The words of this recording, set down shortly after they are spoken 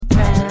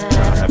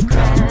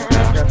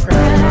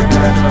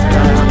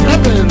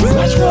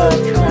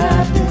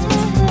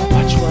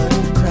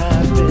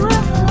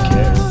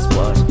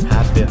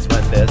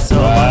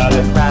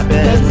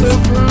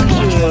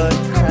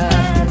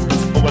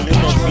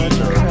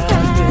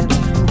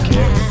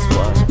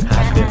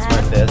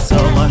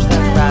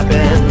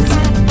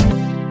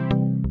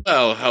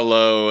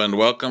Hello and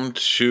welcome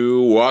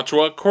to Watch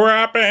What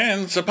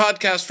Crappens, a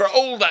podcast for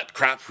all that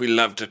crap we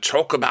love to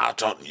talk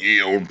about on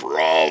Ye Olde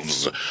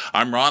Brovs.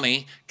 I'm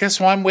Ronnie. Guess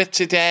who I'm with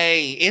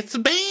today? It's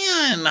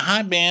Ben.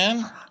 Hi,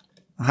 Ben.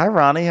 Hi,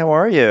 Ronnie. How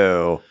are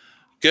you?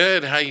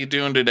 Good. How you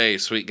doing today,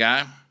 sweet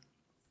guy?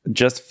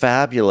 Just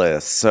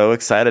fabulous. So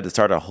excited to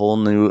start a whole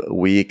new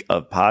week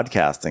of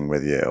podcasting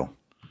with you.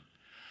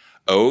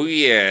 Oh,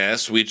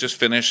 yes. We just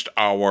finished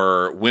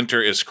our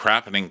Winter is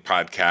Crappening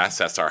podcast.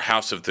 That's our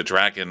House of the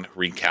Dragon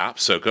recap.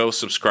 So go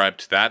subscribe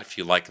to that if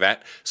you like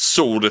that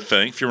sort of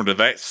thing, if you're into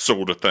that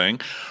sort of thing.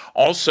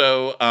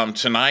 Also,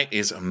 tonight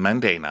is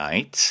Monday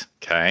night,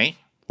 okay?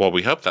 Well,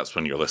 we hope that's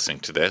when you're listening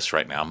to this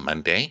right now,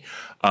 Monday.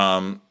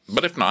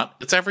 But if not,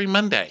 it's every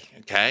Monday,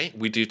 okay?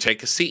 We do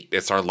Take a Seat.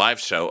 It's our live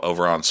show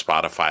over on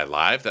Spotify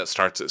Live. That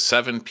starts at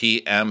 7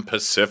 p.m.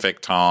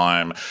 Pacific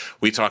time.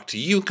 We talk to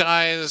you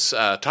guys,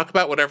 talk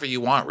about whatever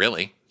you want,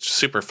 really. It's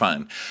super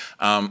fun.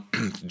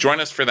 Join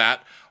us for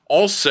that.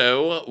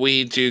 Also,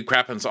 we do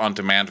Crappens On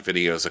Demand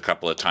videos a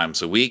couple of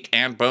times a week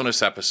and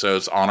bonus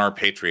episodes on our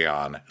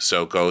Patreon.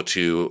 So go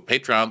to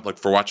Patreon, look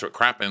for Watch What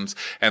Crappens,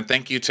 and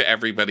thank you to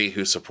everybody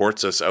who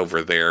supports us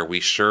over there. We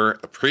sure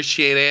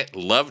appreciate it.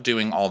 Love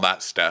doing all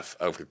that stuff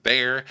over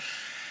there.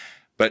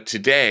 But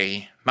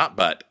today,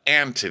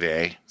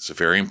 today, it's a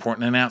very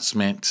important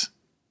announcement.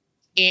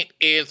 It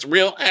is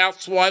Real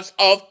Housewives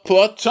of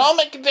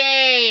Potomac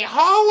Day.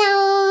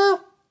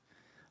 Holler!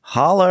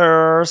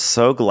 Holler!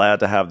 So glad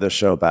to have this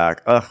show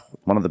back.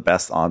 One of the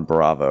best on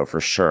Bravo for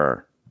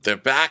sure. They're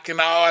back in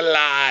our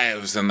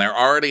lives, and they're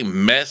already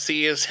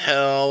messy as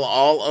hell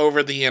all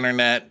over the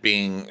internet,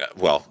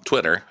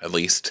 Twitter at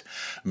least,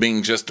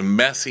 being just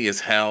messy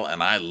as hell,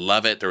 and I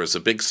love it. There was a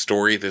big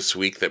story this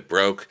week that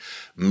broke.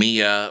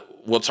 Mia,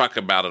 we'll talk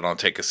about it on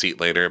Take a Seat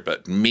later,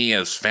 but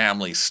Mia's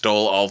family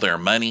stole all their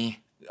money.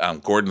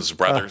 Gordon's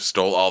brother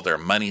stole all their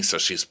money, so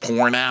she's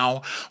poor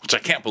now, which I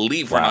can't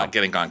believe we're not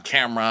getting on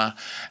camera.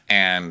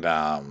 And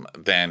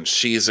then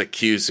she's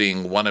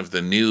accusing one of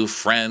the new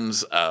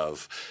friends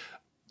of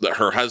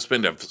her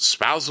husband of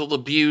spousal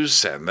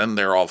abuse, and then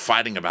they're all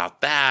fighting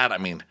about that. I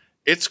mean,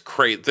 it's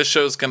crazy. This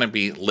show's going to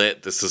be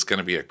lit. This is going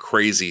to be a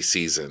crazy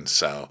season,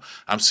 so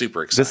I'm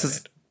super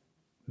excited.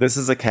 This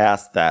is a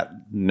cast that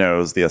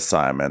knows the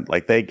assignment.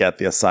 Like, they get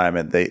the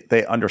assignment.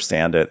 They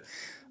understand it.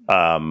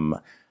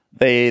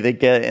 They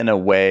get in a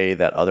way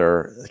that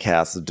other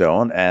casts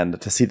don't,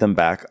 and to see them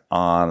back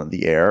on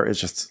the air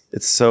is just,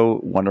 it's so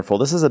wonderful.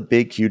 This is a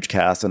big, huge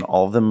cast, and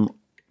all of them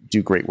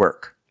do great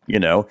work. You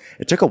know,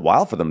 it took a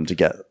while for them to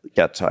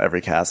get to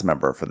every cast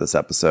member for this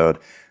episode,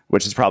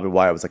 which is probably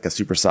why it was like a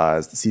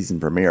supersized season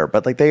premiere.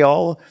 But like they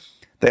all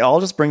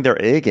just bring their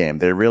A game.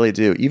 They really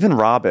do. Even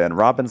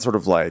Robin's sort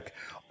of like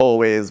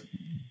always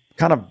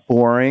kind of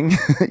boring,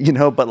 you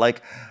know, but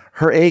like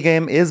her A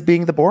game is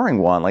being the boring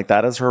one. Like,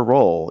 that is her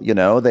role. You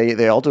know,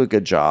 they all do a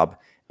good job.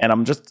 And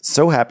I'm just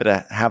so happy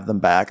to have them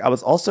back. I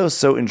was also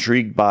so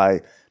intrigued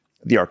by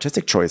the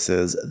artistic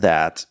choices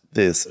that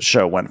this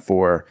show went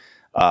for.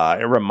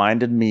 It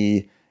reminded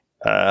me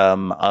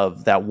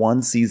of that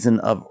one season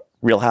of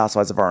Real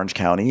Housewives of Orange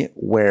County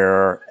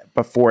where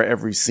before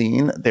every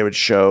scene, they would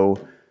show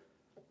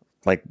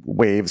like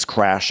waves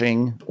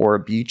crashing or a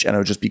beach, and it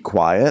would just be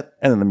quiet,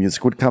 and then the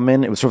music would come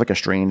in. It was sort of like a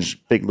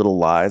strange Big Little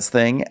Lies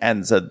thing.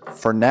 And so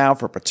for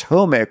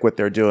Potomac, what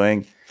they're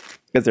doing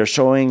is they're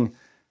showing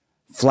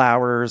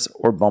flowers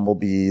or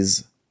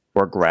bumblebees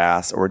or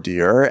grass or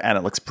deer, and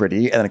it looks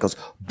pretty, and then it goes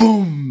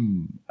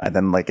boom, and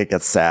then like it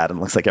gets sad and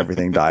looks like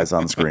everything dies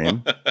on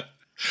screen.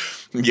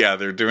 Yeah,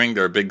 they're doing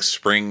their big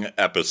spring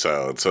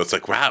episode. So it's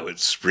like, wow,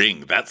 it's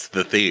spring. That's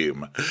the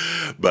theme.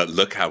 But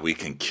look how we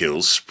can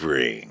kill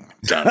spring.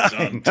 Dun,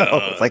 dun, dun.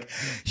 It's like,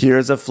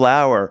 here's a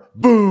flower.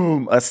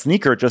 Boom. A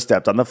sneaker just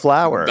stepped on the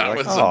flower. That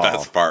was the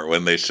best part,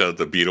 when they showed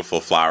the beautiful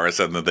flowers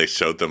and then they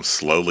showed them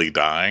slowly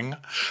dying. I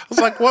was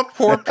like, what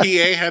poor PA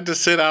had to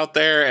sit out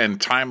there and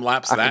time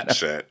lapse that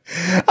shit?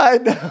 I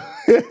know.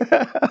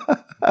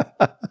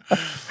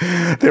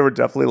 They were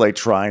definitely like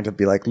trying to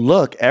be like,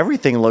 look,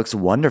 everything looks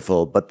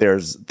wonderful, but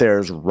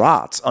there's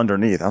rot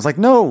underneath. I was like,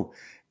 no,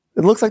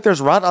 it looks like there's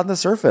rot on the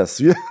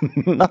surface.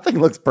 Nothing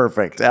looks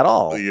perfect at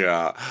all.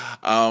 Yeah.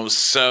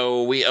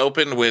 So we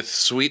opened with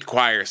sweet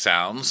choir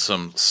sounds,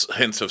 some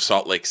hints of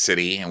Salt Lake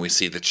City, and we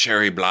see the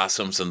cherry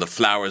blossoms and the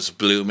flowers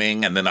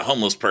blooming, and then a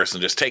homeless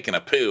person just taking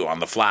a poo on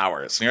the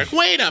flowers. And you're like,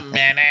 wait a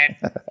minute.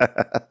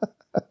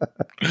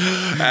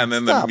 And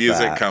then the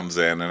music comes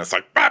in, and it's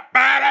like,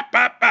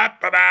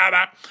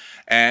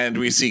 and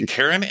we see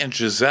Karen and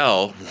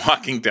Giselle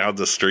walking down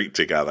the street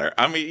together.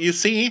 I mean, you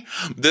see,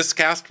 this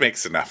cast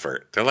makes an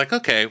effort. They're like,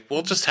 okay,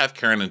 we'll just have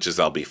Karen and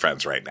Giselle be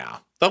friends right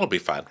now. That'll be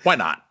fun. Why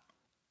not?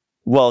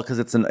 Well, because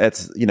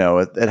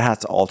it has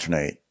to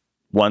alternate.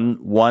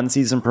 One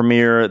season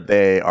premiere,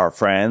 they are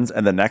friends,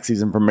 and the next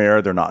season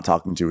premiere, they're not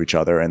talking to each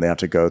other, and they have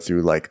to go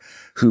through like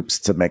hoops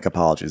to make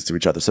apologies to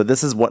each other. So they're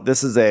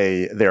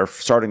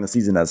starting the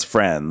season as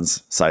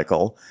friends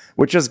cycle,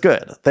 which is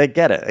good. They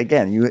get it.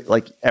 Again, you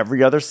like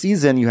every other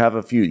season, you have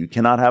a feud. You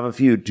cannot have a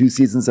feud 2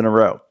 seasons in a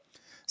row.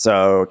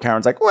 So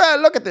Karen's like, well,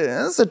 look at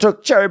this. It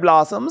took cherry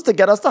blossoms to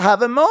get us to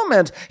have a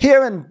moment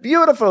here in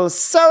beautiful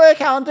Surrey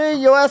County,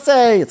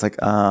 USA. It's like,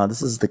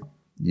 this is the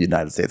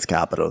United States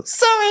capital.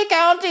 Surrey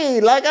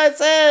County, like I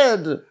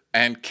said.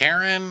 And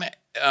Karen,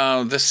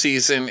 this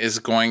season is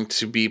going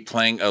to be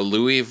playing a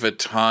Louis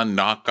Vuitton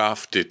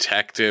knockoff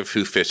detective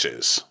who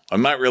fishes.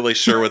 I'm not really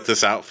sure what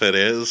this outfit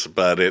is,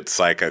 but it's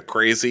like a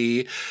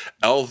crazy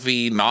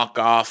LV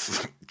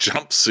knockoff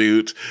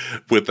jumpsuit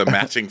with a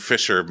matching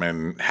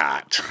fisherman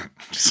hat.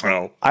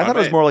 So I thought it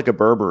was more like a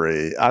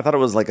Burberry. I thought it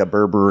was like a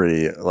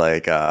Burberry,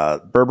 like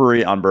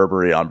Burberry on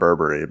Burberry on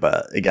Burberry.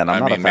 But again,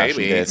 I'm not a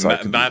fashion guy,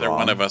 so neither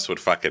one of us would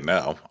fucking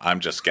know. I'm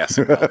just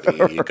guessing.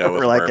 You go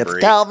with We're like, Burberry.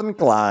 It's Calvin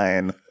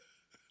Klein.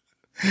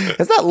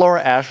 Is that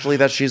Laura Ashley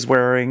that she's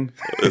wearing?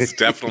 It's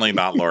definitely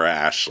not Laura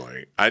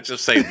Ashley. I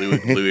just say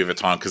Louis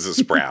Vuitton because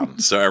it's brown.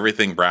 So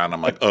everything brown,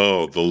 I'm like,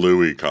 oh, the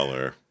Louis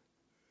color.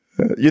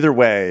 Either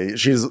way,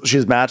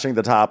 she's matching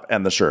the top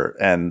and the shirt,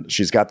 and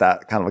she's got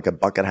that kind of like a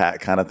bucket hat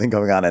kind of thing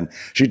going on, and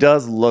she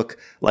does look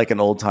like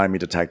an old-timey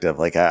detective.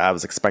 Like I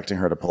was expecting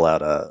her to pull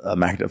out a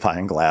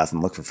magnifying glass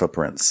and look for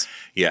footprints.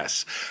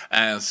 Yes.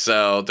 And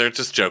so they're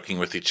just joking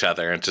with each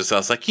other, and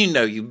Giselle's like, you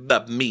know you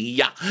love me,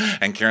 yeah.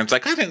 And Karen's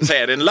like, I didn't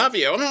say I didn't love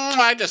you.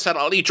 I just said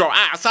I'll eat your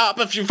ass up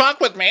if you fuck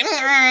with me.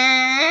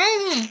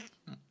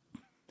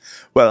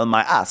 Well,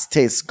 my ass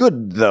tastes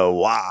good,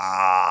 though.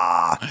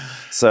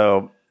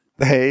 So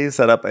they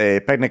set up a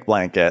picnic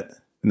blanket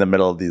in the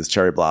middle of these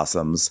cherry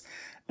blossoms,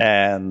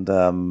 and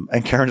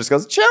Karen just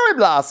goes, cherry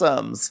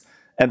blossoms.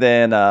 And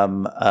then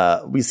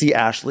we see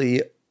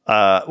Ashley.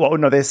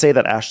 They say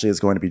that Ashley is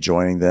going to be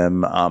joining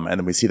them, and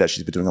then we see that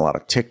she's been doing a lot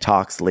of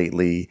TikToks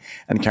lately.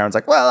 And Karen's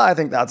like, well, I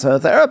think that's her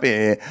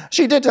therapy.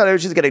 She did tell you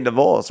she's getting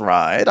divorced,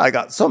 right? I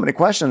got so many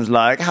questions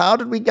like, how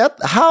did we get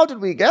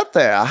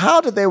there?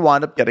 How did they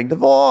wind up getting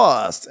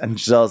divorced? And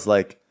Giselle's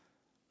like,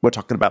 we're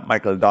talking about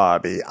Michael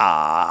Darby.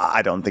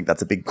 I don't think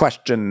that's a big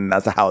question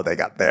as to how they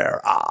got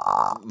there.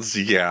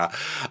 Yeah.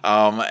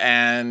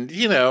 And,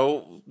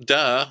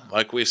 duh,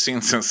 like we've seen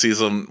since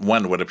season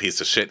 1 what a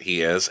piece of shit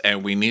he is.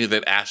 And we knew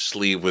that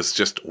Ashley was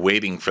just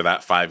waiting for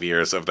that 5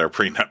 years of their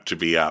prenup to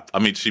be up. I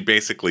mean, she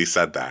basically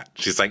said that.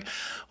 She's like,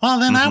 well,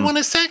 then I want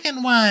a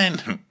second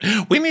one.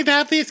 We need to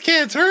have these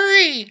kids.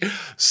 Hurry.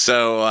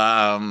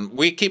 So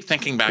we keep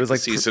thinking back to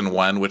season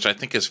 1, which I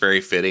think is very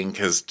fitting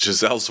because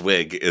Giselle's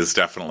wig is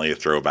definitely a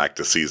throwback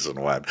to season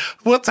 1.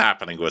 What's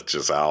happening with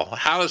Giselle?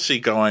 How is she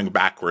going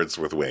backwards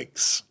with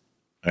wigs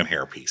and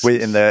hair pieces?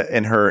 Wait,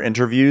 in her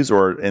interviews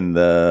or in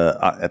the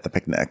at the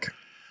picnic?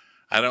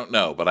 I don't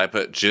know, but I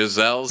put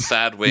Giselle's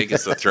sad wig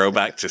as a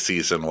throwback to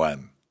season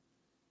 1.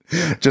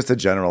 Just a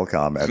general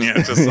comment. Yeah,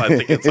 I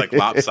think it's like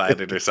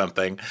lopsided or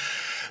something.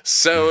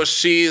 So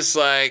she's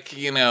like,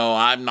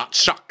 I'm not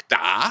shocked,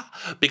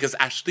 because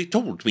Ashley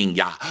told me,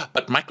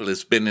 but Michael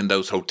has been in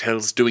those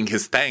hotels doing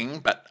his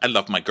thing, but I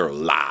love my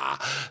girl,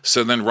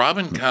 So then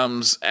Robin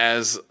comes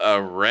as a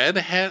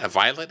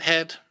violet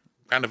head,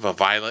 kind of a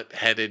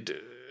violet-headed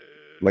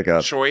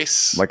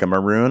choice. Like a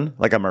maroon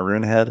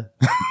head.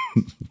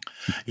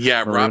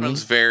 Yeah, maroon.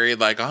 Robin's very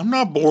like, I'm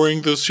not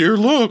boring this year.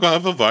 Look, I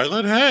have a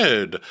violet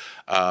head.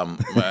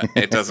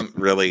 It doesn't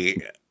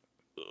really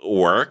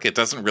work. It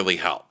doesn't really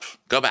help.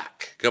 Go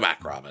back,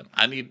 Robin.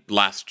 I need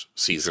last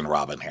season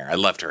Robin hair. I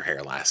loved her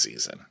hair last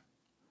season.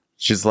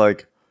 She's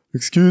like,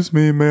 excuse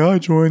me, may I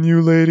join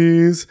you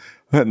ladies?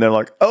 And they're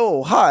like,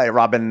 oh, hi,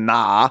 Robin,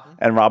 nah.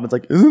 And Robin's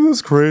like, isn't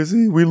this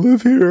crazy? We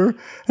live here,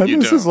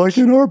 and this is like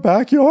in our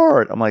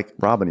backyard. I'm like,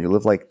 Robin, you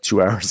live like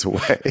 2 hours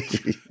away.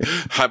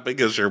 How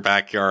big is your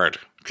backyard?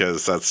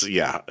 Because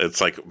it's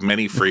like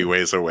many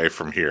freeways away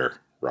from here,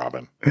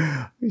 Robin.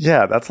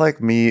 Yeah, that's like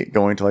me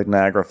going to like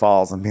Niagara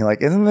Falls and being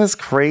like, isn't this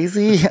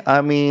crazy?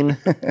 I mean,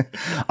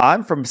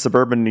 I'm from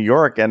suburban New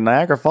York, and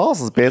Niagara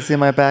Falls is basically in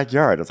my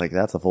backyard. It's like,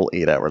 that's a full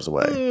 8 hours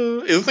away.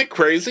 Isn't it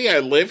crazy? I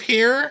live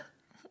here.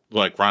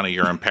 Like, Ronnie,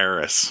 you're in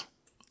Paris.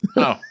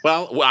 Oh,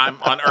 well,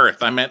 I'm on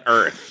Earth. I meant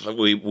Earth.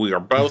 We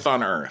are both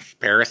on Earth.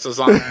 Paris is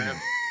on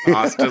Earth.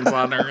 Austin's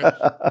on Earth.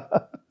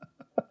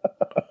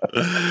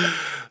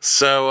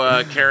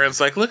 So Karen's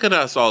like, look at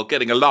us all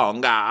getting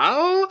along.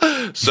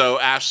 Oh. So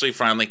Ashley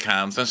finally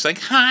comes and she's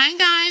like, hi,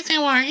 guys.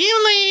 How are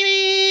you,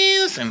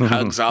 ladies? And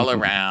hugs all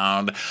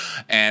around.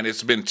 And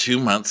it's been 2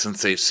 months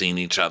since they've seen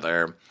each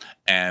other.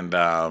 And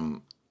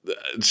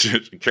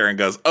Karen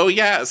goes, oh,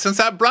 yeah, since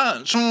that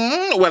brunch.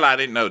 Well, I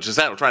didn't know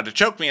Giselle tried to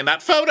choke me in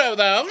that photo,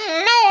 though. No,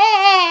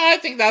 I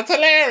think that's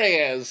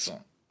hilarious.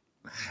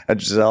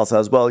 And Giselle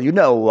says, well,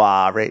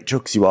 Ray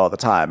chokes you all the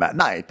time at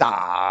night.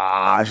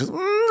 She goes,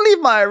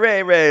 leave my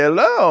Ray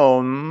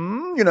alone.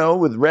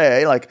 With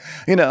Ray,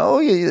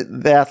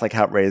 they ask like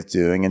how Ray's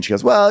doing. And she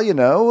goes, well,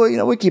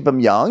 we keep him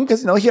young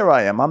because, here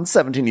I am. I'm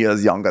 17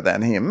 years younger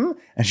than him.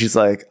 And she's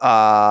like,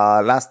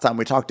 last time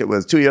we talked, it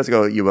was 2 years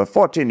ago. You were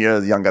 14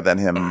 years younger than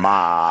him.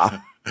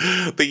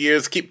 The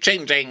years keep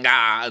changing.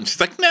 And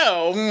she's like,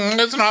 no,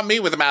 it's not me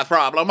with a math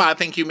problem. I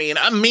think you mean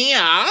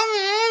Mia.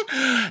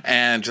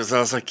 And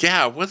Giselle's like,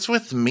 yeah, what's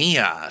with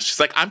Mia? She's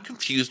like, I'm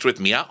confused with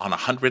Mia on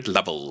 100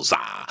 levels.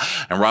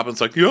 And Robin's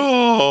like,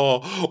 yeah,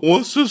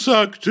 what's this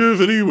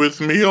activity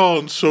with Mia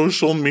on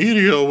social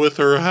media with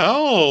her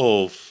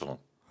health?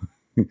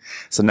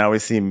 So now we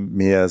see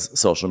Mia's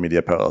social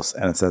media post,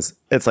 and it says,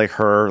 it's like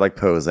her like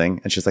posing,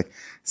 and she's like,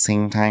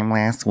 same time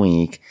last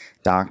week,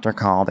 doctor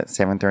called at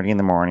 7:30 in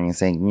the morning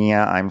saying,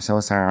 Mia, I'm so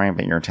sorry,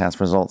 but your test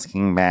results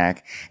came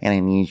back, and I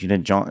need you to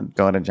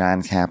go to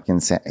Johns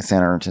Hopkins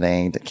Center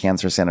today, the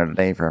Cancer Center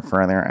today, for a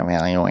further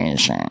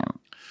evaluation.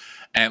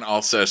 And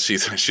also,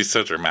 she's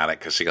so dramatic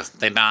because she goes,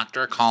 the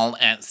doctor called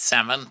at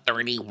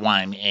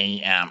 7:31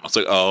 a.m. I was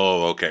like,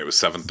 oh, okay, it was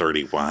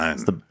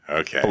 7:31.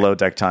 Okay. Below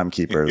deck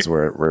timekeepers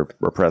were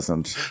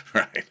present.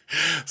 Right.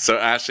 So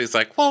Ashley's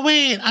like, well,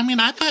 wait,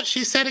 I thought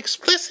she said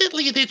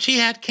explicitly that she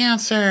had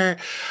cancer.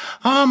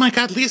 Oh, my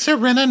God, Lisa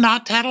Rinna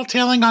not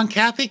tattletaling on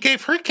Kathy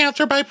gave her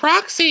cancer by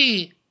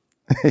proxy.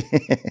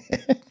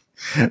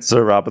 So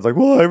Robin's like,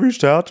 well, I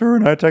reached out to her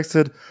and I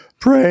texted,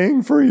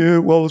 praying for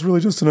you. Well, it was really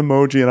just an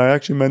emoji, and I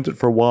actually meant it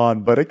for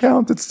Juan, but it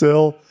counted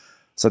still.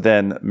 So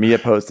then Mia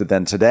posted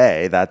then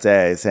today, that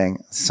day,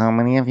 saying, so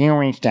many of you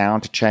reached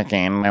out to check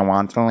in, and I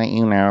want to let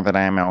you know that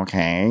I'm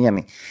okay.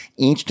 And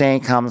each day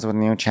comes with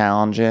new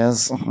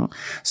challenges.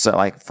 So,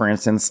 like, for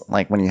instance,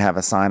 like when you have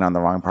a sign on the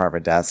wrong part of a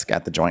desk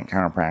at the Joint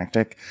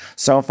Chiropractic.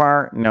 So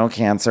far, no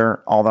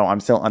cancer, although I'm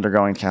still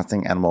undergoing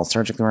testing and will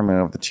surgically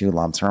remove the 2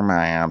 lumps from my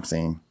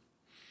biopsy.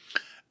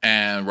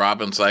 And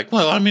Robin's like,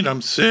 well,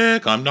 I'm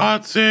sick. I'm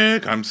not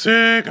sick. I'm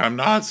sick. I'm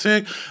not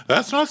sick.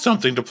 That's not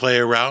something to play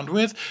around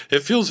with.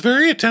 It feels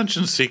very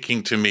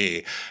attention-seeking to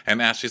me.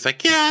 And Ashley's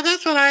like, yeah,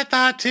 that's what I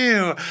thought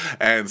too.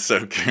 And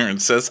so Karen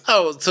says,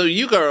 oh, so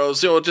you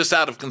girls, you're just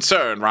out of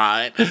concern,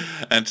 right?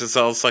 And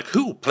Giselle's like,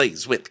 who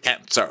plays with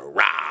cancer?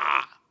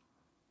 Rah!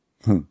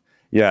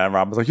 Yeah, and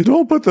Robin's like, you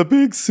don't put the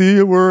big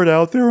C word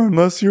out there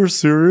unless you're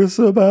serious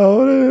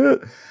about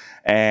it.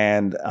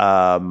 And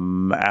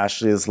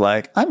Ashley is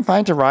like, I'm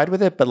fine to ride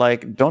with it, but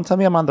like, don't tell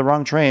me I'm on the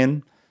wrong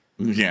train.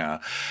 Yeah.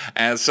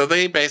 And so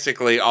they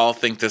basically all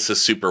think this is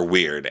super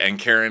weird. And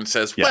Karen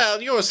says,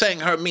 well, you're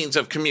saying her means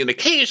of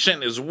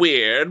communication is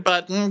weird,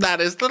 but that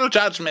is little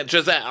judgment,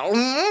 Giselle.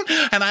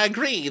 And I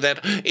agree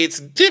that it's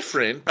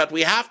different, but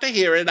we have to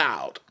hear it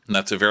out. And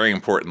that's a very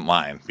important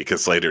line,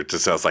 because later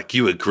Giselle's like,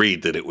 you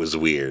agreed that it was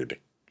weird.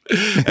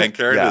 And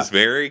Karen is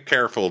very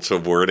careful to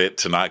word it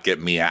to not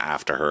get Mia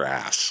after her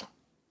ass.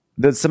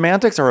 The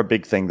semantics are a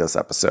big thing this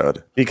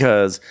episode,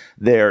 because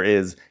there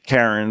is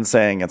Karen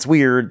saying it's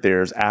weird.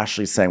 There's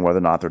Ashley saying whether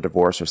or not they're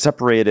divorced or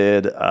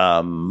separated.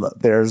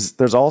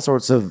 There's all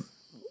sorts of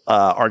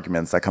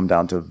arguments that come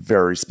down to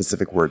very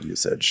specific word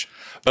usage.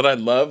 But I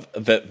love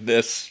that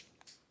this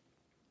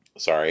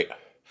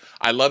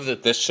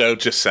show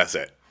just says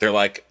it. They're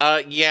like,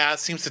 yeah, it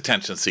seems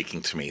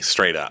attention-seeking to me,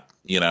 straight up.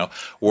 You know,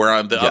 where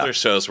on the other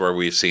shows where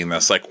we've seen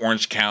this, like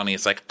Orange County,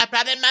 it's like, I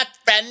brought in my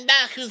friend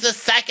who's a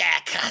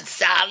psychic,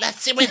 so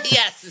let's see what he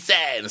has to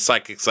say. And the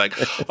psychic's like,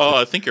 oh,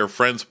 I think your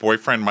friend's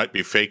boyfriend might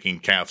be faking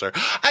cancer.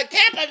 I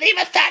can't believe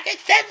a psychic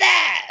said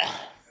that.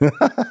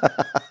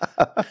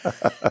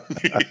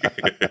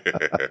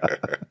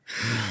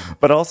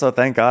 But also,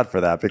 thank God for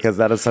that, because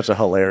that is such a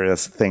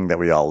hilarious thing that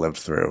we all lived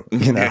through.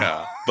 You know?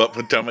 Yeah, but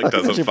Potomac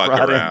doesn't fuck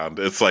around.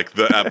 It's like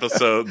the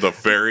episode, the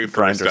very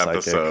first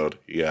episode.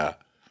 Yeah.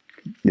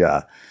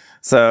 Yeah.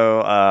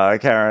 So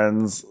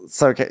Karen's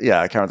like,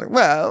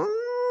 well,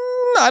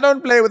 I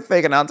don't play with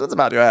fake announcements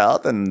about your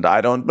health, and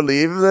I don't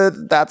believe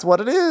that that's what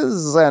it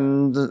is.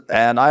 And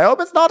I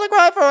hope it's not a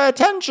cry for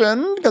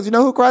attention, because you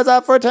know who cries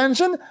out for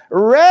attention?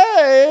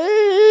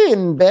 Ray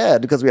in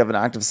bed, because we have an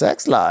active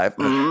sex life.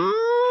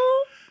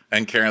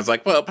 And Karen's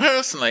like, well,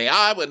 personally,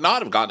 I would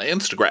not have gone to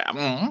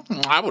Instagram.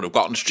 I would have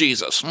gone to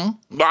Jesus.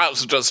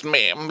 That's just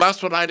me.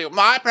 That's what I do.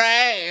 I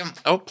pray.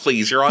 Oh,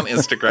 please, you're on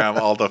Instagram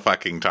all the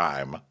fucking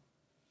time.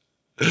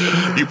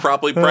 You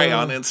probably pray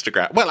on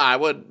Instagram. Well, I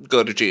would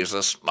go to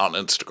Jesus on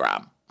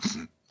Instagram.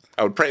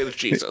 I would pray with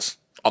Jesus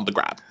on the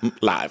grab,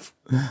 live.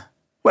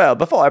 Well,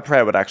 before I pray,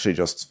 I would actually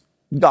just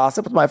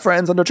gossip with my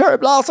friends under cherry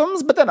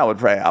blossoms, but then I would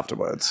pray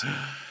afterwards.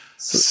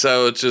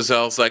 So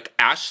Giselle's like,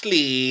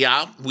 Ashley,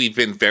 we've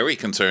been very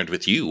concerned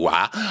with you.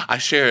 I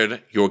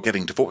shared you're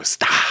getting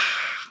divorced.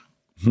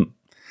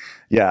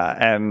 Yeah,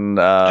 and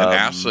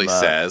Ashley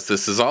says,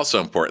 this is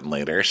also important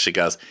later, she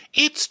goes,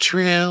 it's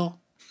true.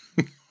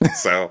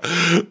 So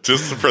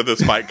just for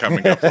this fight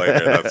coming up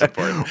later, that's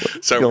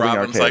important. So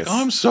Robin's like,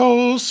 I'm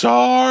so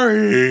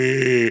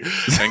sorry.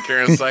 And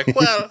Karen's like,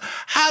 well,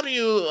 how do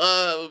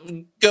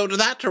you go to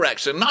that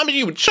direction?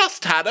 You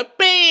just had a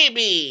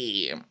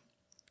baby.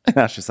 And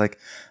Ashley's like,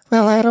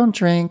 well, I don't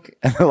drink.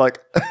 And they're like,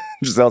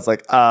 Giselle's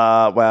like,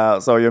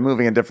 well, so you're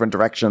moving in different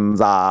directions,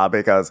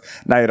 because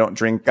now you don't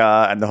drink,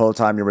 and the whole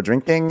time you were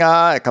drinking,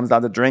 it comes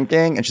down to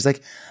drinking. And she's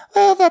like,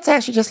 well, that's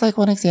actually just like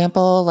one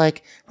example.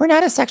 Like, we're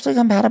not as sexually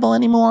compatible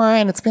anymore.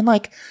 And it's been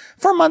like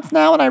 4 months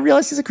now. And I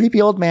realized he's a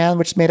creepy old man,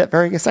 which made it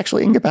very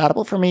sexually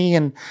incompatible for me.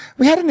 And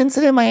we had an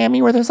incident in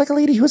Miami where there's like a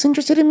lady who was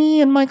interested in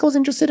me and Michael was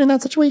interested in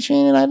that situation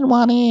and I didn't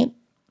want it.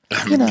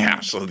 You know.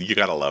 Ashley, you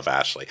gotta love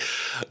Ashley.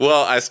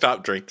 Well, I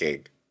stopped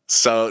drinking.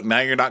 So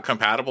now you're not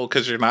compatible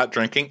because you're not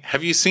drinking.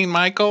 Have you seen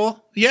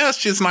Michael? Yes,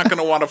 she's not going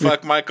to want to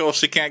fuck Michael if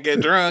she can't get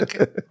drunk.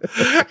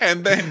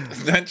 And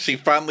then she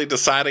finally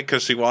decided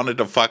because she wanted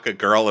to fuck a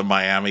girl in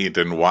Miami and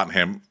didn't want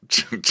him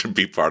to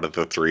be part of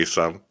the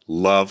threesome.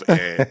 Love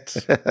it.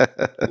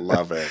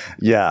 Love it.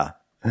 Yeah.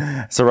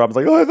 So Rob's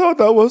like, oh, I thought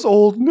that was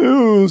old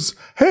news.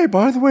 Hey,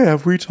 by the way,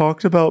 have we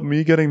talked about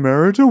me getting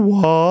married to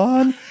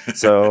Juan?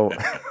 So...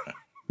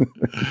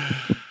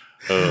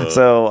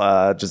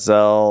 So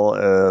Giselle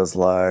is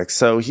like,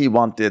 so he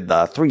wanted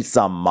the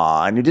threesome,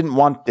 and you didn't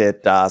want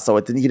it, so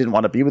he didn't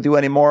want to be with you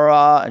anymore.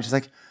 And she's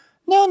like,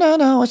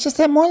 no. It's just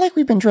that more like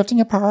we've been drifting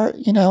apart,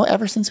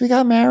 ever since we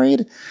got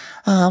married.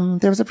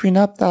 There was a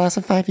prenup that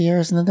lasted 5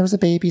 years, and then there was a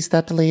baby, so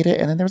that delayed it,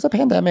 and then there was a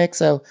pandemic.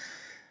 So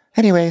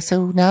anyway,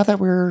 so now that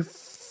we're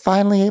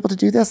finally able to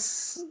do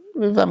this,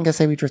 I'm going to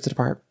say we drifted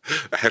apart.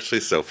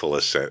 Ashley's so full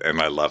of shit,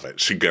 and I love it.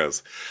 She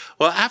goes,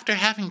 well, after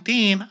having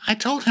Dean, I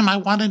told him I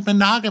wanted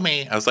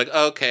monogamy. I was like,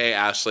 okay,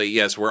 Ashley,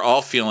 yes, we're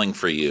all feeling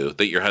for you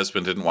that your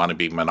husband didn't want to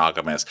be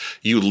monogamous.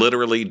 You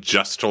literally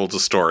just told a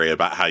story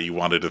about how you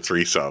wanted a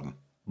threesome,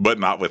 but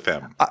not with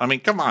him. I mean,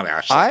 come on,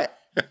 Ashley.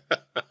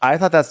 I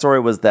thought that story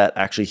was that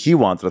actually he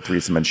wanted a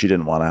threesome and she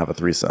didn't want to have a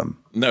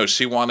threesome. No,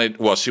 she wanted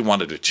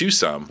a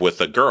twosome with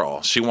a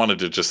girl. She wanted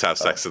to just have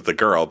sex with the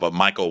girl, but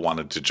Michael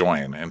wanted to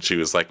join. And she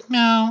was like,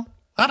 no,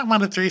 I don't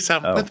want a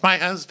threesome with my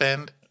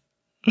husband.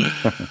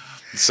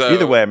 So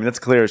either way, I mean, it's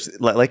clear.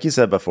 Like you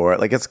said before,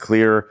 like it's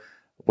clear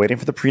waiting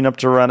for the prenup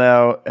to run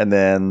out and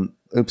then,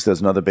 oops,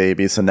 there's another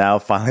baby. So now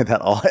finally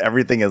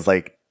everything is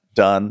like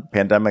done.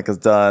 Pandemic is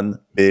done.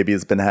 Baby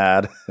has been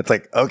had. It's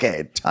like,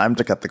 okay, time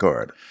to cut the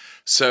cord.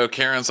 So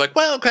Karen's like,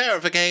 well,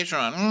 clarification.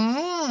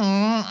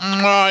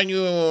 Are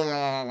you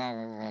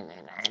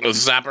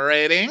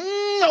separating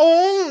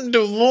or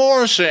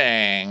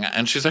divorcing?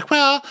 And she's like,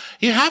 well,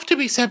 you have to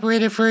be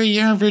separated for a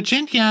year in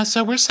Virginia,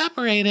 so we're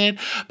separated.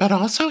 But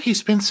also,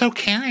 he's been so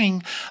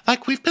caring.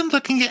 Like, we've been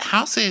looking at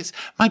houses.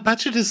 My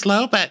budget is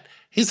low, but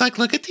he's like,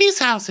 look at these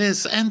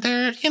houses, and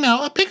they're,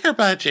 a bigger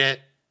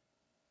budget.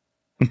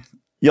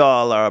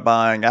 Y'all are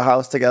buying a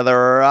house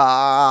together.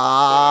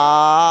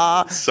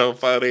 So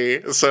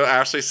funny. So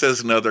Ashley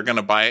says, no, they're going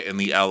to buy it in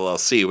the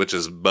LLC, which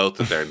is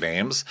both of their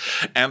names.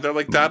 And they're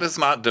like, that is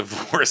not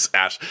divorce,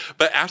 Ash.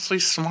 But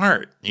Ashley's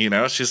smart,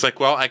 She's like,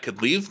 well, I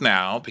could leave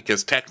now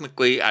because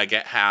technically I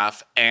get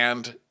half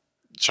and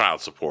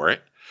child support.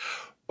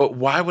 But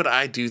why would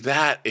I do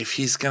that if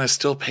he's going to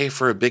still pay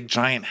for a big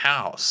giant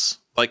house?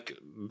 Like,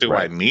 do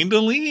I need to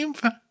leave?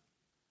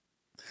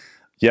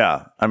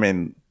 Yeah, I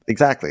mean,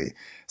 exactly.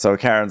 So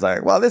Karen's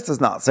like, well, this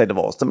does not say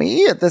divorce to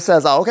me. This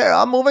says, okay,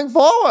 I'm moving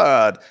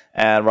forward.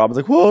 And Robin's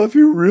like, well, if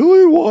you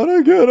really want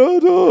to get a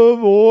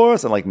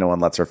divorce. And like, no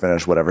one lets her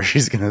finish whatever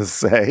she's going to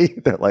say.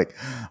 They're like,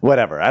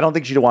 whatever. I don't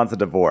think she wants a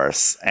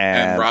divorce.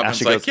 And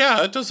Robin's like,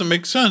 yeah, it doesn't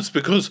make sense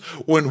because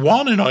when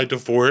Juan and I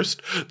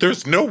divorced,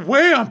 there's no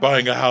way I'm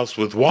buying a house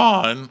with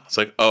Juan. It's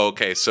like, oh,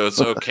 okay. So it's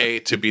okay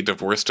to be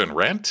divorced and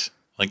rent?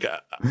 Like,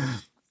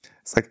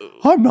 it's like,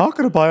 I'm not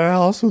going to buy a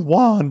house with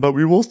Juan, but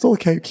we will still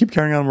keep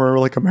carrying on. We're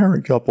like a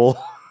married couple.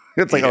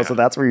 It's like, oh, so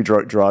that's where you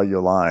draw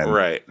your line.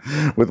 Right.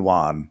 With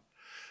Juan.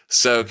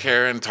 So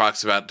Karen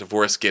talks about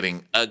divorce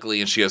getting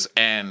ugly, and she goes,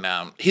 and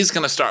he's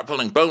going to start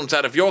pulling bones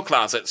out of your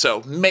closet,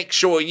 so make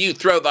sure you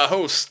throw the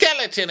whole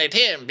skeleton at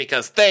him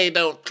because they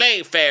don't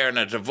play fair in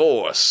a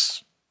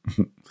divorce.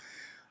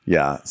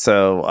 Yeah.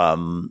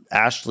 So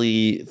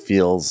Ashley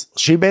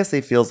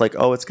basically feels like,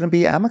 oh, it's going to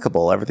be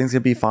amicable. Everything's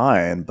going to be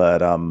fine.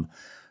 But,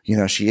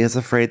 she is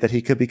afraid that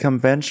he could become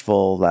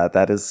vengeful.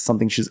 That is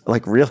something she's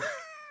like, really.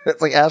 It's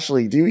like,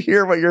 Ashley, do you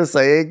hear what you're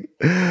saying?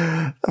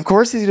 Of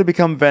course he's going to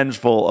become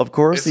vengeful. Of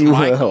course he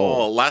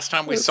will. Last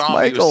time we saw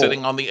him, he was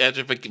sitting on the edge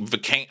of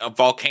a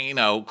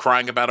volcano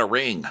crying about a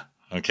ring.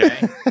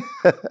 Okay.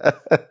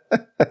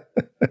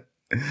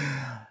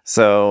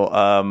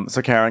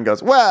 So Karen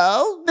goes,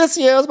 well, this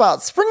year is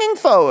about springing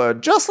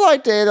forward, just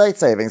like daylight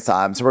savings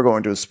time. So we're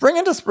going to spring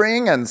into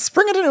spring and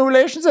spring into new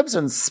relationships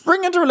and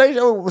spring into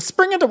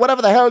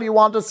whatever the hell you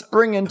want to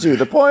spring into.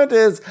 The point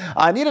is,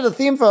 I needed a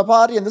theme for a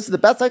party, and this is the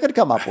best I could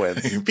come up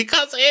with.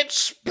 Because it's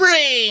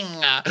spring.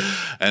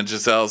 And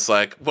Giselle's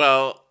like,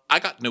 well, I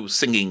got no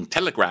singing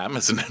telegram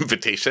as an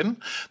invitation.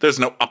 There's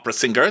no opera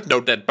singer, no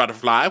dead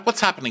butterfly.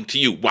 What's happening to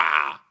you?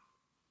 Wah.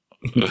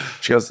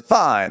 She goes,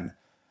 fine.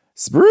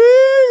 Spring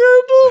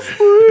into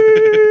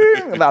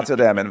spring. That's your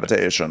damn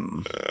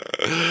invitation.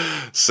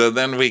 So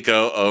then we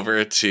go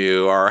over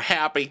to our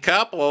happy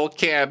couple,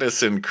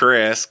 Candace and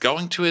Chris,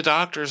 going to a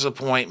doctor's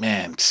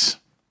appointment.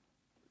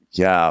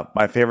 Yeah,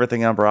 my favorite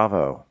thing on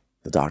Bravo,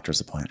 the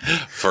doctor's appointment.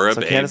 For a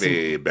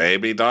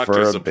baby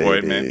doctor's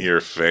appointment, baby.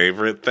 Your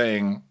favorite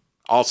thing.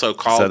 Also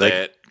called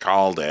it.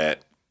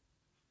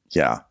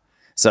 Yeah.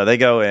 So they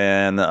go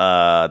in,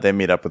 they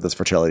meet up with this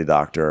fertility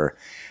doctor,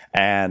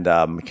 and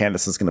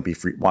Candace is going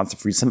to wants to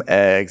freeze some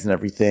eggs and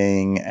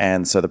everything.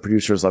 And so the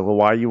producer's like, well,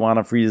 why do you want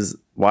to freeze?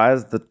 Why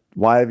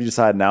have you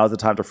decided now is the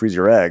time to freeze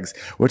your eggs?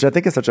 Which I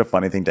think is such a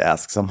funny thing to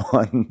ask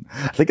someone.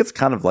 I think it's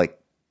kind of like,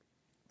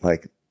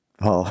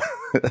 oh,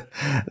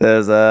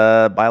 there's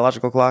a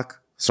biological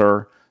clock,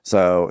 sir.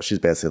 So she's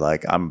basically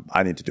like,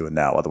 I need to do it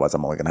now. Otherwise,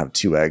 I'm only going to have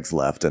 2 eggs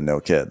left and no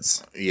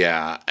kids.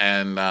 Yeah.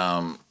 And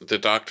the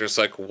doctor's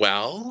like,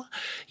 well,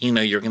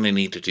 you're going to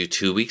need to do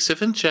 2 weeks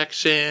of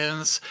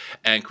injections.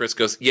 And Chris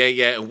goes,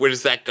 yeah. Where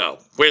does that go?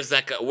 Where's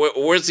that go?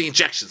 Where's the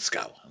injections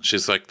go? And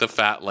she's like, the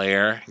fat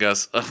layer. He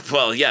goes,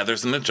 well, yeah,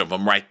 there's an inch of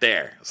them right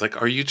there. It's like,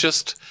 are you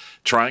just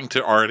trying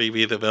to already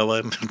be the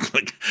villain?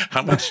 Like,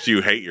 how much do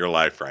you hate your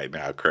life right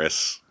now,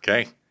 Chris?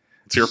 Okay.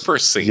 It's your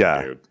first scene,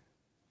 dude.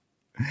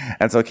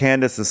 And so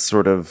Candace is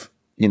sort of,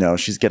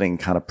 she's getting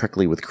kind of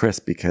prickly with Chris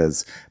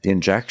because the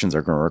injections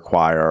are going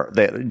to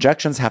the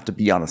injections have to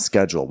be on a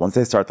schedule. Once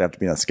they start, they have to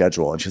be on a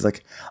schedule. And she's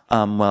like,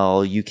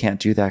 well, you can't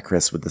do that,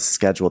 Chris, with the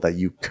schedule that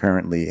you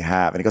currently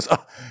have. And he goes,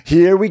 oh,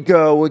 here we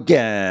go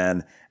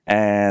again.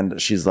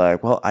 And she's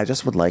like, well, I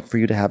just would like for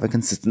you to have a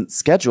consistent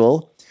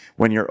schedule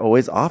when you're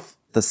always off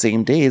the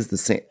same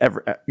days,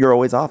 you're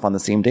always off on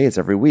the same days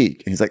every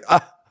week. And he's like,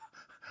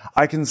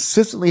 I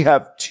consistently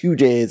have 2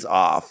 days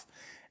off.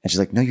 And she's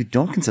like, no, you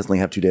don't consistently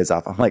have 2 days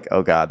off. I'm like,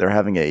 oh, God, they're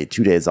having a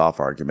 2 days off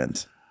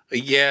argument.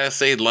 Yes,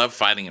 they love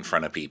fighting in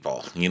front of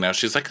people.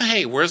 She's like,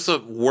 hey, where's the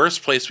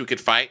worst place we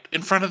could fight?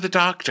 In front of the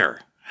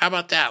doctor. How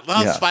about that?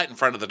 Let's fight in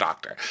front of the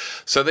doctor.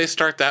 So they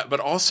start that. But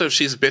also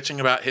she's bitching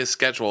about his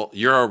schedule.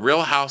 You're a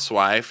real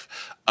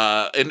housewife,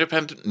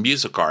 independent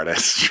music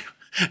artist.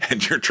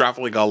 And you're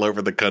traveling all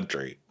over the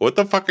country. What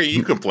the fuck are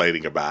you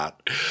complaining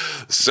about?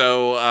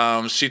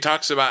 So she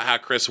talks about how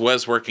Chris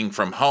was working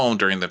from home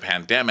during the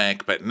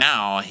pandemic, but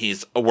now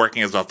he's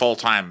working as a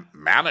full-time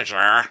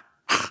manager.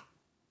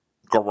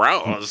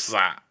 Gross.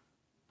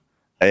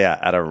 Yeah,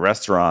 at a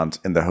restaurant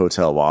in the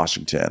Hotel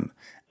Washington.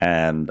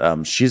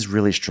 And she's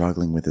really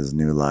struggling with his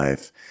new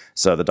life.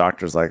 So the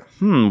doctor's like,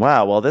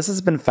 wow, well, this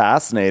has been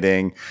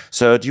fascinating.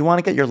 So do you want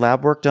to get your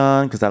lab work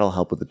done? Because that'll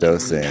help with the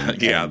dosing.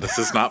 Yeah, this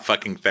is not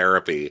fucking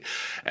therapy.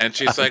 And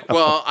she's like,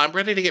 well, I'm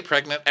ready to get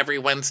pregnant every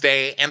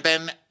Wednesday. And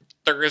then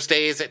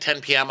Thursdays at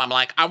 10 p.m., I'm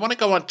like, I want to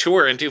go on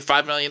tour and do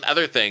 5 million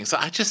other things.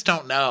 I just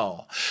don't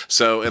know.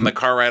 So in the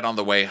car ride on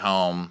the way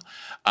home,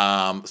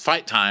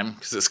 fight time,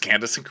 because it's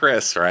Candace and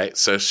Chris, right?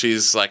 So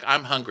she's like,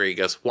 I'm hungry. He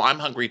goes, well, I'm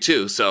hungry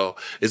too. So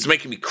it's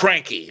making me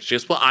cranky. She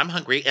goes, well, I'm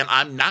hungry and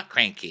I'm not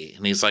cranky.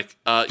 And he's like,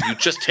 you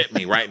just hit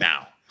me right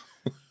now.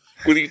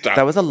 What are you talking about?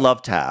 That was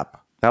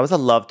a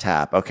love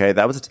tap. Okay.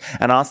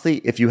 And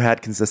honestly, if you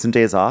had consistent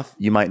days off,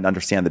 you might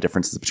understand the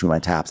differences between my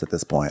taps at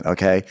this point.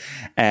 Okay.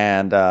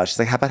 And she's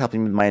like, how about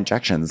helping me with my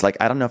injections? Like,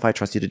 I don't know if I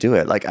trust you to do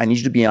it. Like, I need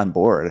you to be on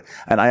board.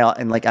 And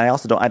I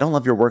also don't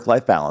love your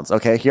work-life balance.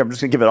 Okay. Here, I'm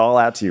just gonna give it all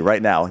out to you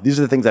right now. These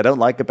are the things I don't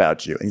like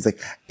about you. And he's like,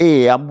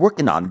 hey, I'm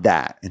working on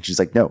that. And she's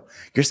like, no,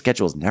 your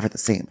schedule is never the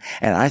same.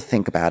 And I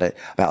think about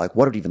like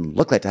what it would even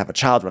look like to have a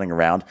child running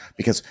around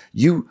because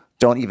you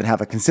don't even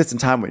have a consistent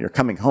time when you're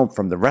coming home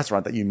from the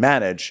restaurant that you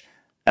manage.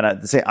 And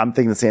I'm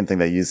thinking the same thing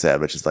that you said,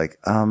 which is like,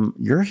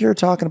 you're here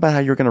talking about how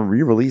you're going to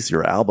re-release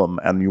your album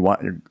and you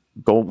want to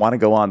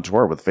go on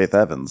tour with Faith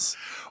Evans.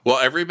 Well,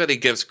 everybody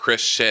gives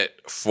Chris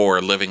shit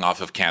for living off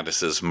of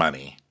Candace's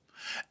money.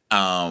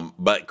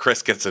 But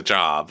Chris gets a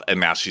job and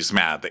now she's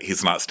mad that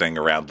he's not staying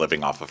around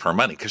living off of her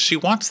money because she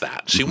wants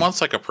that. She wants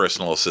like a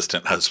personal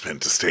assistant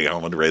husband to stay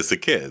home and raise the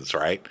kids,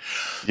 right?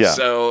 Yeah.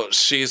 So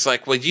she's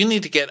like, well, you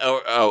need to get,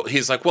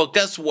 he's like, well,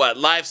 guess what?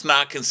 Life's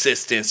not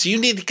consistent. So you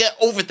need to get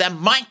over that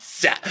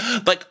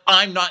mindset. Like,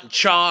 I'm not in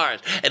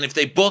charge. And if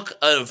they book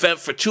an event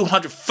for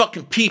 200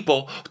 fucking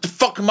people, what the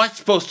fuck am I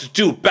supposed to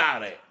do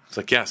about it? It's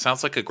like, yeah,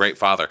 sounds like a great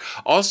father.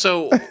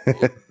 Also,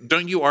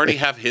 don't you already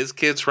have his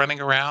kids running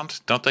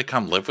around? Don't they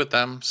come live with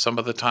them some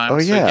of the time? Oh,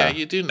 yeah. So, yeah,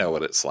 you do know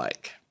what it's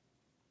like.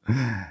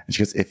 And she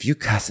goes, if you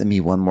cuss at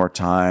me one more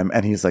time,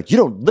 and he's like, you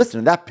don't listen,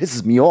 and that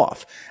pisses me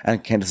off.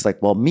 And Candace is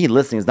like, well, me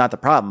listening is not the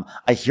problem.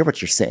 I hear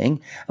what you're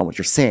saying, and what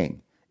you're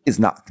saying is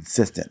not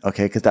consistent,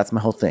 okay? Because that's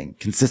my whole thing,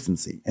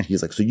 consistency. And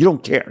he's like, so you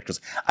don't care. She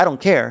goes, I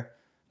don't care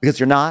because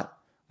you're not,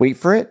 wait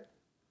for it,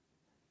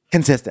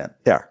 consistent.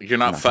 There. You're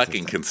not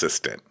fucking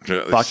consistent.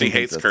 She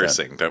hates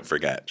cursing, don't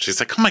forget. She's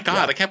like, oh my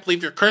God, I can't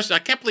believe you're cursing. I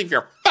can't believe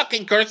you're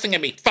fucking cursing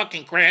at me,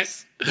 fucking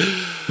Chris.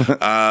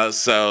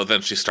 So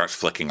then she starts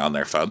flicking on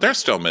their phone. They're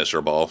still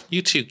miserable.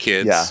 You two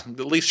kids. Yeah.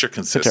 At least you're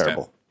consistent.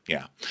 Terrible.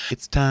 Yeah.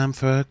 It's time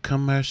for a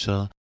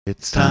commercial.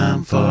 It's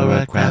time for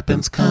a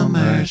Crappens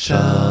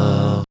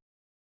commercial.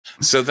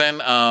 So then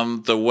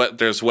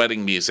there's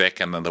wedding music,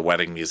 and then the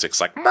wedding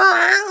music's like,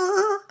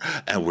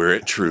 and we're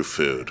at True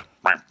Food.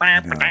 The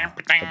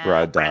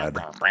bride died.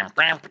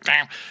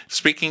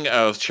 Speaking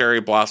of cherry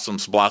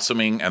blossoms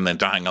blossoming and then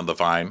dying on the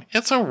vine,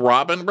 it's a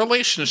Robin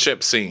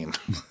relationship scene.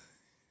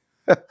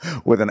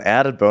 With an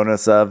added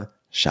bonus of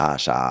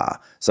Shasha.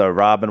 So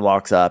Robin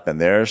walks up,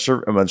 and there's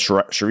when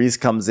Charisse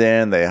comes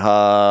in, they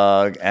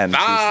hug, and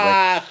she's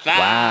like,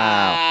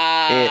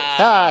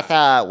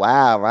 "Wow,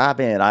 wow,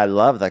 Robin, I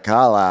love the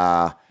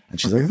color." And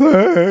she's like,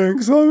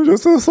 "Thanks, I'm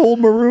just this old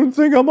maroon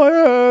thing on my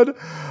head."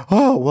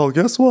 Oh, well,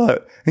 guess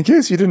what? In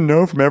case you didn't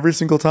know, from every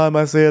single time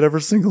I say it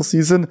every single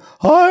season,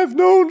 I've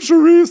known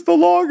Charisse the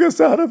longest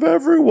out of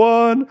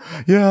everyone.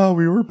 Yeah,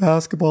 we were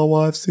basketball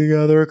wives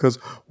together because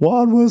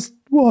Juan was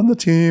on the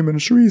team and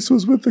Charisse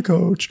was with the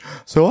coach.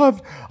 So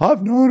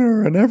I've known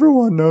her, and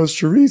everyone knows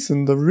Charisse,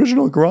 and the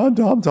original Grand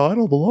Dame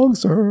title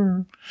belongs to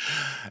her.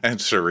 And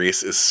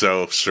Charisse is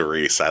so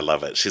Charisse. I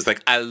love it. She's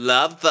like, I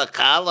love the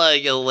color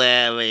you're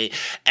wearing.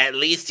 At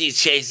least you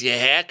change your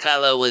hair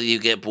color when you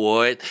get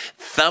bored.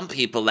 Some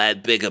people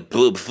add bigger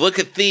boobs. Look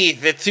at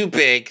these. They're too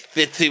big.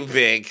 They're too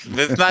big.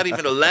 There's not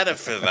even a letter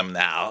for them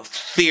now.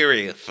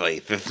 Seriously.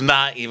 There's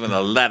not even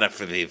a letter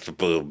for these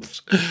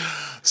boobs.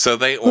 So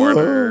they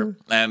order,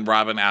 and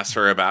Robin asks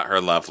her about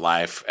her love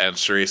life, and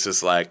Charisse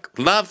is like,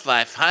 love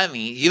life,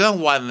 honey? You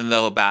don't want to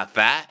know about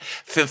that.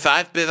 Since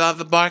I've been on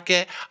the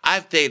market,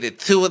 I've dated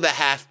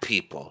 2.5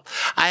 people.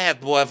 I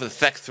have more of a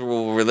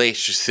sexual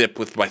relationship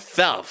with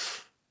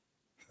myself.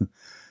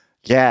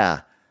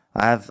 Yeah,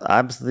 I'm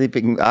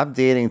dating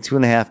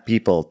 2.5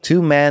 people,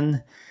 2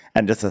 men,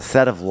 and just a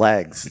set of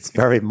legs. It's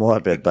very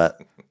morbid,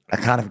 but I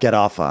kind of get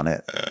off on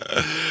it.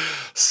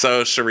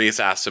 So Charisse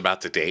asks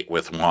about the date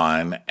with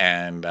Juan,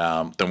 and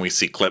then we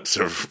see clips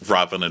of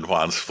Robin and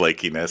Juan's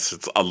flakiness.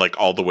 It's like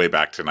all the way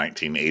back to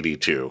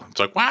 1982. It's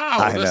like,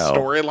 wow, this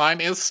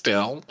storyline is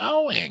still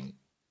going.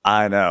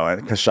 I know,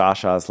 and because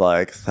Shasha's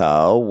like,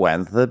 so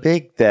when's the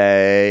big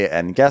day?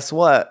 And guess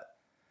what?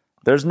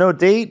 There's no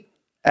date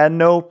and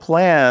no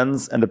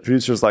plans. And the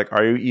producer's like,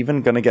 are you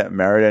even going to get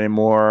married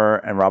anymore?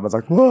 And Robin's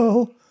like,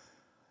 well,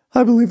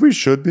 I believe we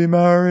should be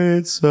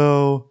married,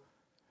 so...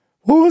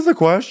 What was the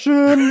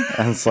question?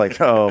 And it's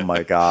like, oh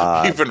my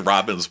God. Even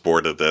Robin's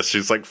bored of this.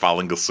 She's like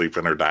falling asleep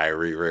in her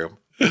diary room.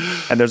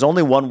 And there's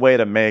only one way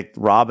to make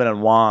Robin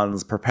and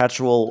Juan's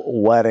perpetual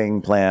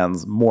wedding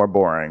plans more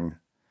boring.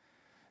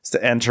 It's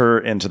to enter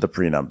into the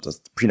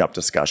prenup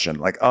discussion.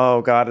 Like,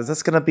 oh God, is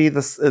this gonna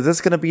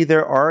be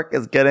their arc?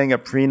 Is getting a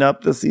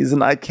prenup this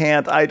season? I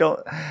can't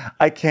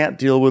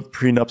deal with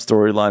prenup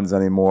storylines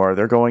anymore.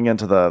 They're going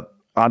onto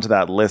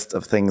that list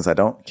of things I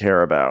don't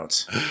care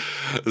about.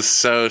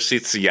 So she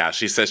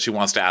says she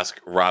wants to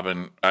ask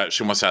Robin,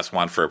 she wants to ask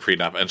Juan for a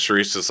prenup, and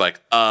Charisse is like,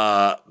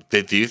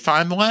 did you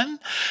find one?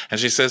 And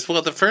she says,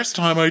 well, the first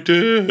time I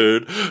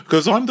did,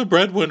 because I'm the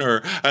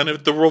breadwinner, and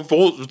if the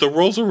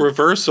roles are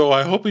reversed, so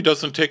I hope he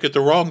doesn't take it the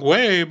wrong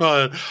way,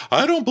 but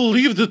I don't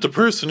believe that the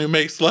person who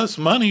makes less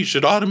money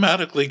should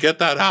automatically get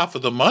that half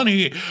of the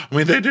money. I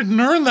mean, they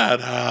didn't earn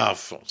that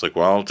half. It's like,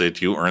 well,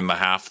 did you earn the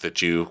half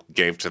that you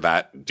gave to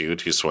that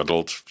dude who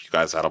swindled you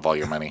guys out of all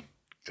your money?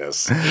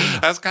 Because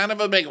that's kind of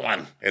a big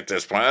one at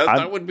this point.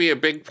 That would be a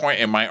big point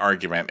in my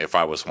argument if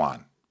I was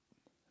Juan.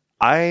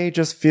 I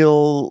just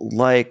feel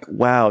like,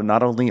 wow,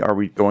 not only are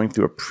we going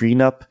through a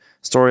prenup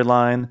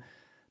storyline,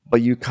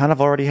 but you kind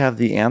of already have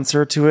the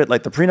answer to it.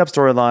 Like the prenup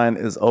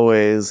storyline is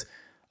always,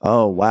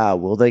 oh, wow,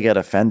 will they get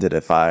offended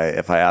if I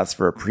ask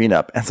for a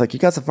prenup? And it's like, you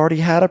guys have already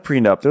had a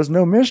prenup. There's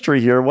no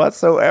mystery here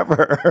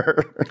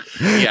whatsoever.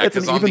 Yeah, it's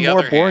an even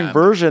more boring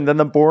version than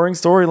the boring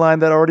storyline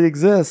that already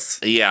exists.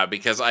 Yeah,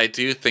 because I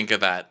do think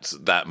of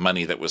that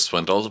money that was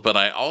swindled, but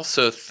I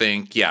also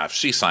think, yeah, if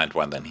she signed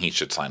one, then he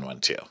should sign one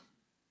too.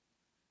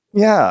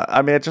 Yeah,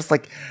 I mean, it's just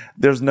like,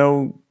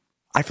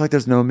 I feel like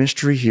there's no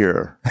mystery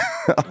here.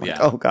 Yeah.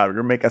 Oh, God, we're going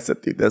to make us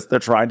sit through this. They're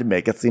trying to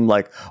make it seem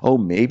like, oh,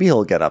 maybe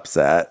he'll get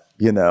upset,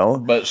 you know?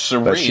 But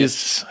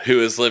Charisse,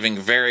 who is living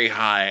very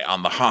high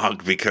on the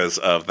hog because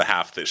of the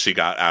half that she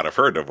got out of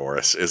her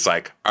divorce, is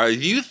like, are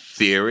you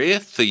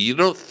serious? So you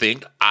don't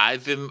think I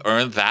didn't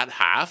earn that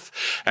half?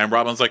 And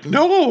Robin's like,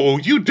 no,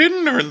 you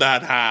didn't earn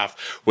that half.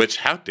 Which,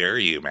 how dare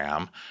you,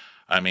 ma'am?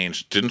 I mean,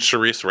 didn't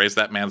Charisse raise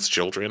that man's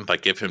children?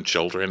 Like, give him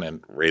children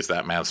and raise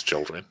that man's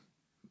children?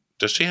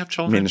 Does she have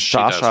children? I mean,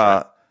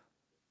 Shasha...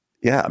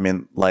 Yeah, I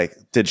mean, like,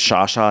 did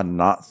Shasha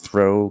not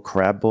throw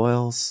crab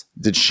boils?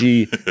 Did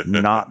she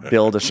not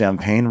build a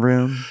champagne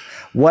room?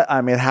 What?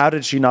 I mean, how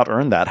did she not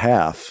earn that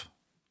half?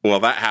 Well,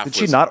 that half did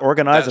she not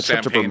organize a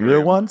trip to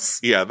Bermuda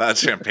once? Yeah, that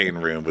champagne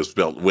room was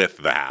built with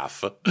the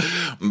half.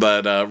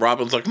 But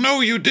Robin's like,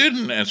 no, you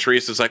didn't. And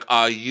Charisse is like,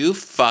 are you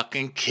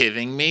fucking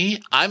kidding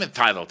me? I'm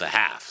entitled to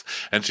half.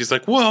 And she's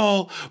like,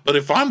 well, but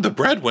if I'm the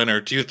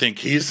breadwinner, do you think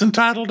he's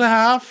entitled to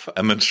half?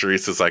 And then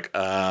Charisse is like,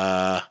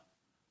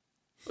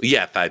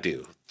 yes, I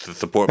do, to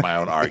support my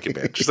own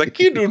argument. She's like,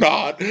 you do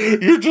not.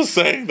 You're just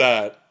saying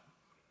that.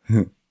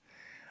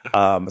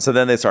 So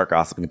then they start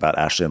gossiping about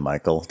Ashley and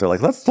Michael. They're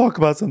like, let's talk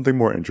about something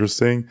more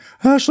interesting.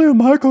 Ashley and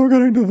Michael are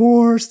getting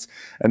divorced.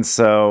 And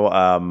so,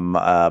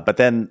 but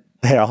then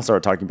they all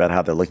start talking about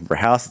how they're looking for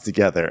houses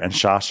together. And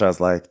Shasha's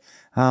like,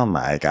 oh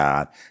my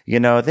God,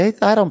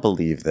 I don't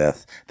believe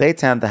this. They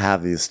tend to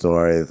have these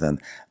stories,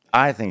 and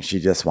I think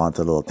she just wants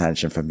a little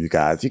attention from you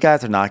guys. You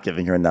guys are not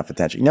giving her enough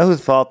attention. You know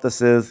whose fault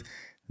this is?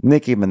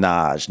 Nicki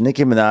Minaj.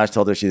 Nicki Minaj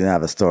told her she didn't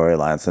have a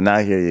storyline. So now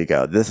here you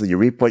go. You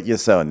reap what you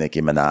sow,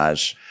 Nicki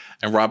Minaj.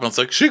 And Robin's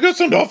like, she gets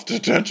enough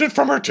attention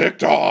from her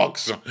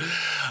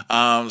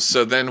TikToks.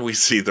 So then we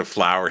see the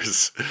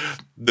flowers.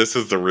 This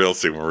is the real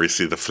scene where we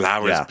see the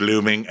flowers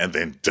blooming and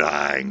then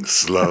dying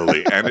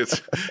slowly. And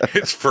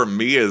it's for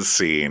Mia's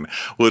scene,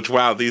 which,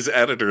 wow, these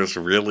editors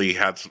really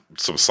had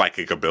some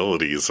psychic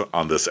abilities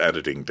on this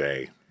editing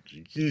day.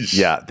 Yeesh.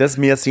 Yeah, this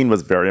Mia scene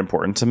was very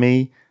important to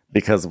me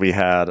because we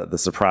had the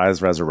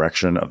surprise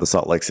resurrection of the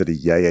Salt Lake City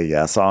Yeah Yeah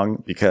Yeah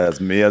song because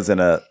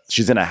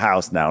she's in a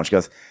house now and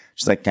she's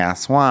like,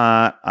 guess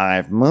what?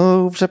 I've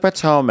moved to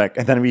Potomac.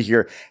 And then we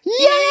hear, yeah,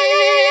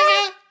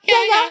 yeah, yeah, yeah,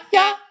 yeah, yeah,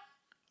 yeah,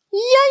 yeah,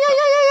 yeah, yeah,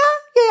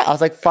 yeah. I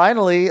was like,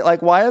 finally,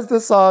 like, why has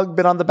this song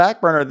been on the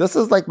back burner? This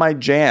is like my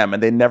jam,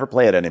 and they never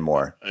play it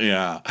anymore.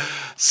 Yeah.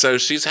 So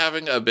she's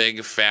having a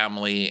big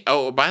family.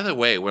 Oh, by the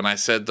way, when I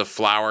said the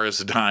flowers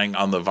dying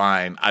on the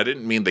vine, I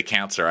didn't mean the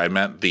cancer. I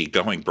meant the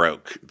going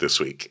broke this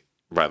week,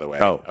 by the way.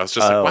 Oh, I was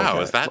just like,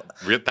 wow,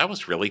 okay. That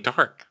was really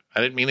dark.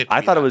 I didn't mean it.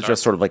 I thought it was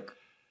just sort of like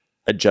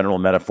a general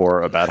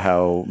metaphor about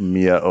how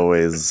Mia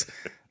always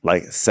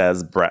like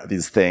says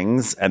these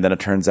things, and then it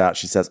turns out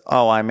she says,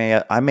 "Oh, I may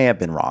have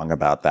been wrong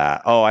about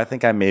that. Oh, I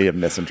think I may have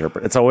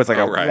misinterpreted." It's always like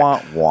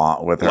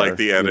wah with her. Like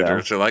the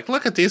editors are like,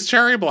 "Look at these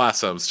cherry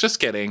blossoms." Just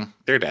kidding,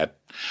 they're dead.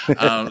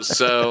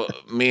 So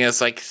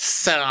Mia's like,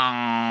 "So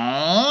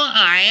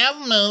I have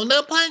moved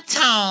to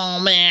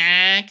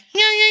Potomac."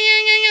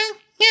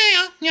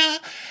 Yeah.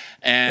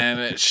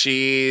 And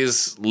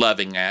she's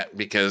loving it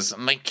because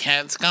my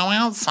kids go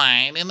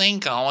outside and they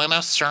go in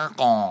a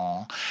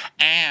circle.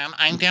 And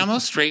I'm down the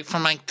street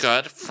from my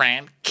good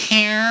friend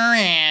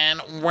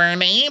Karen. We're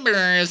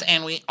neighbors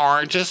and we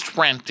are just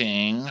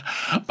renting.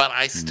 But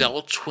I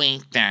still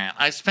tweak that.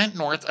 I spent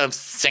north of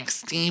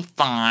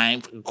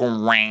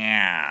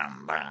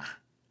 $65,000.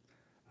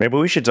 Maybe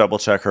we should double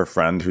check her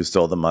friend who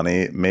stole the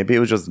money. Maybe it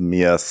was just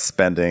Mia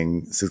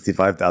spending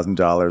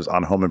 $65,000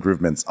 on home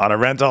improvements on a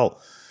rental.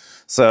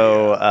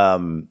 So,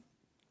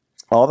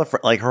 all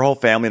her whole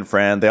family and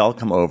friend, they all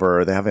come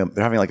over. They're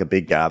having like a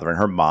big gathering.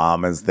 Her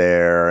mom is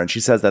there, and she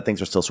says that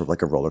things are still sort of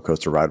like a roller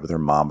coaster ride with her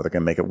mom, but they're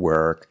gonna make it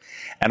work.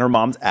 And her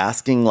mom's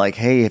asking like,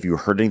 "Hey, have you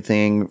heard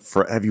anything?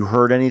 Have you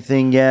heard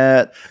anything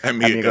yet?" And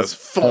Mia goes,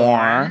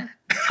 4.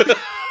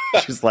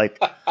 She's like,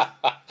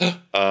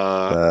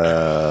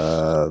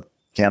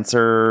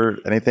 cancer,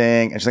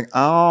 anything? And she's like,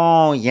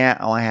 "Oh yeah,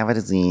 I have a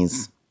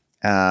disease."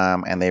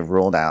 And they've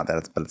ruled out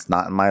that it's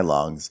not in my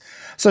lungs.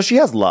 So she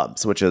has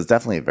lumps, which is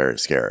definitely very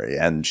scary.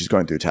 And she's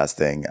going through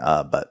testing,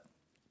 but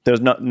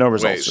there's no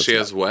results. Wait, she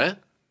has what?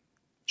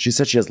 She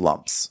said she has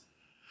lumps.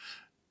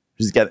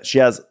 She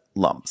has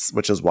lumps,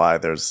 which is why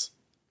there's.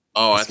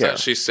 Oh, I thought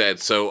she said,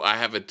 so I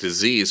have a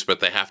disease, but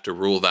they have to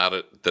rule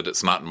out that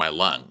it's not in my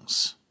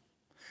lungs.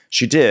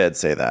 She did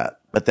say that,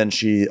 but then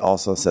she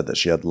also said that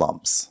she had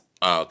lumps.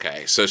 Oh,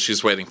 okay, so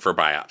she's waiting for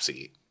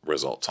biopsy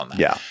results on that.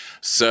 Yeah.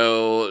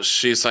 So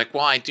she's like,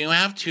 well, I do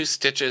have 2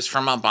 stitches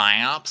from a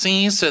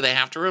biopsy, so they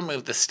have to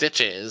remove the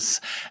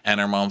stitches. And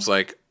her mom's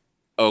like,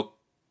 oh,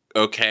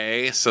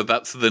 okay, so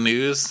that's the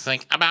news?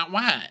 Like, about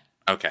what?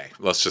 Okay,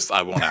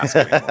 I won't ask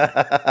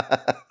anymore.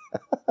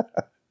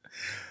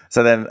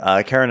 So then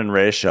Karen and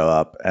Ray show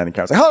up, and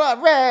Karen's like, hold on,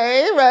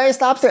 Ray,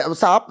 stop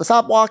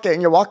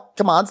walking.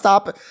 Come on,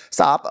 stop.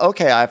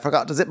 Okay, I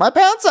forgot to zip my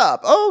pants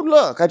up. Oh,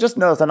 look, I just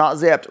noticed they're not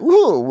zipped.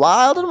 Ooh,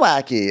 wild and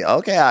wacky.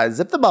 Okay, I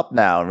zip them up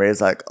now. And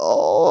Ray's like,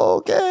 oh,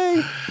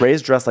 okay.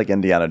 Ray's dressed like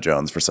Indiana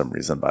Jones for some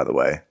reason, by the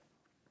way.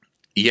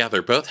 Yeah,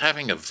 they're both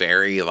having a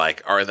very,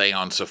 like, are they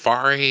on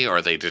safari? Are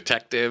they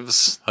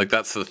detectives? Like,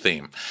 that's the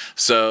theme.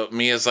 So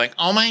Mia's like,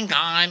 oh my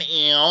God,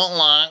 you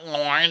look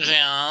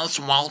gorgeous.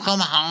 Welcome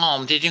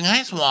home. Did you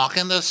guys walk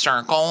in the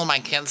circle? My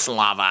kids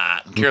love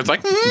it. Karen's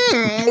like,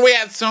 we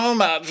had so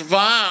much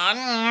fun.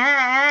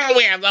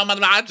 We had so much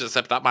fun. I just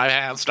zipped up my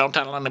pants. Don't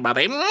tell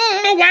anybody.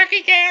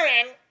 Wacky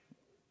Karen.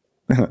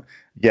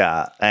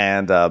 Yeah,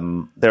 and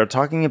they're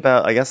talking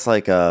about,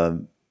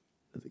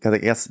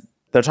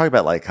 they're talking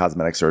about like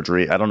cosmetic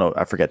surgery. I don't know.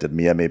 I forget. Did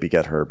Mia maybe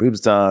get her boobs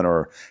done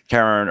or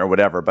Karen or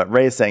whatever? But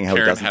Ray's saying how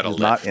he's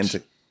not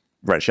into.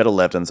 Right, she had a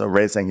lift, and so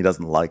Ray's saying he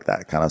doesn't like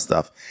that kind of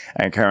stuff.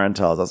 And Karen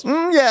tells us,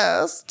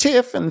 yes,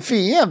 Tiff and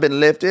Fee have been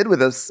lifted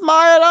with a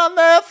smile on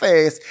their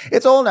face.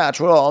 It's all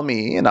natural, all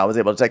me. And I was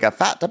able to take a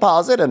fat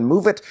deposit and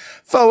move it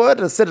forward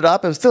and sit it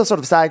up. It was still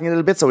sort of sagging a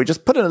little bit, so we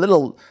just put in a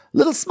little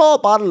small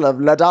bottle of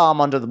La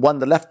Dame under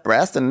the left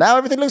breast, and now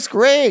everything looks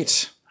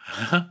great.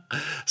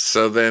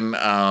 So then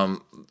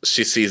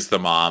she sees the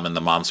mom, and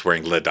the mom's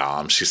wearing La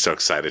Dame. She's so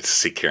excited to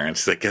see Karen.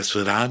 She's like, guess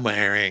what I'm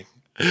wearing?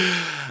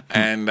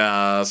 And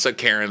so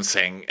Karen's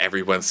saying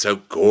everyone's so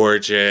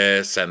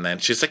gorgeous. And then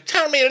she's like,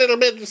 tell me a little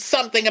bit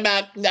something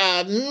about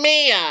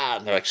Mia.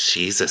 And they're like,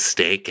 she's a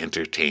steak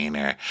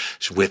entertainer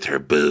with her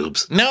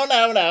boobs.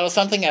 No,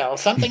 something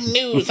else, something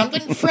new,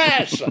 something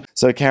fresh.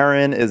 So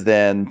Karen is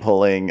then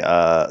pulling.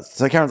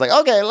 So Karen's like,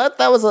 okay,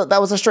 that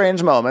was a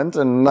strange moment,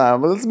 and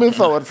let's move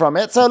forward from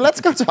it. So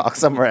let's go talk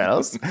somewhere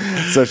else.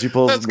 So she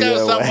pulls. Let's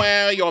go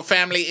somewhere your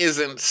family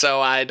isn't,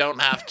 so I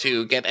don't have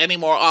to get any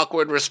more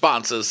awkward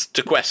responses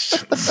to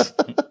questions.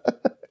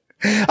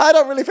 I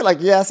don't really feel like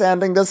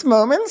yes-anding this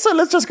moment, so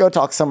let's just go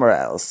talk somewhere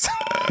else.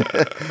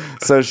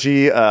 So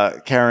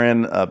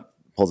Karen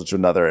pulls it to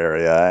another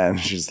area, and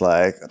she's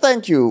like,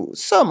 thank you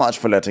so much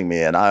for letting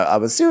me in. I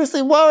was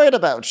seriously worried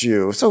about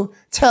you. So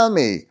tell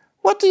me,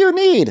 what do you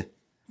need?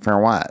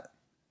 For what?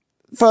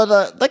 For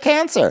the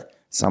cancer.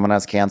 Someone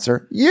has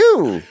cancer?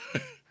 You.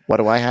 What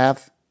do I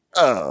have?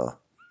 Oh.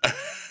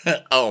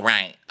 Oh,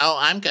 right. Oh,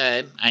 I'm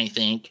good, I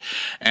think.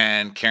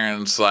 And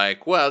Karen's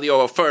like, well,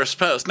 your first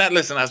post. Now,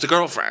 listen, as a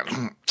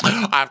girlfriend,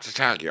 I have to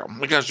tell you,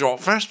 because your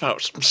first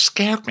post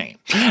scared me.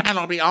 And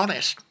I'll be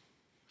honest,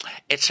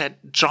 it said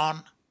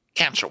John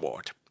Cancer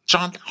Ward.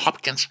 John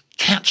Hopkins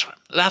Cancer.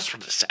 That's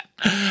what it said.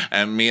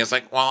 And Mia's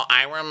like, well,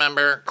 I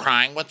remember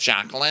crying with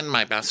Jacqueline,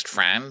 my best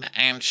friend,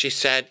 and she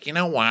said, you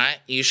know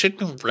what? You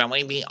should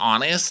really be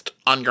honest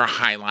on your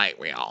highlight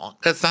reel,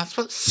 because that's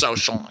what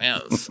social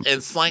is.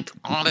 It's like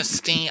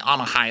honesty on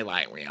a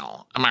highlight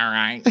reel. Am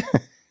I right?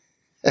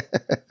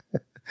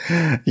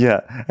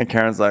 Yeah. And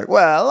Karen's like,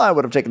 well, I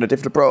would have taken a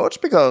different approach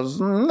because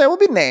there will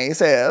be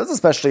naysayers,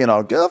 especially in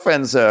our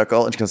girlfriend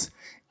circle. And she goes,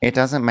 it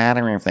doesn't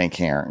matter if they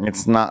care.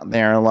 It's not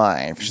their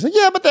life. She's like,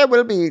 yeah, but there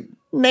will be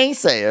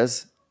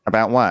naysayers.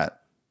 About what?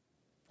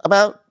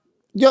 About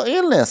your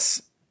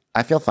illness.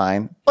 I feel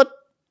fine. But,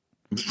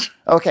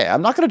 okay,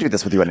 I'm not going to do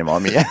this with you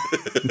anymore, Mia.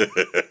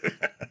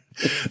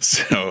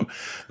 So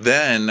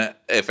then,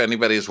 if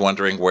anybody's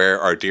wondering where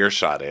our deer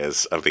shot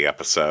is of the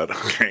episode,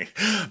 okay,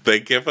 they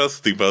give us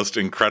the most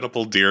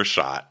incredible deer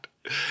shot.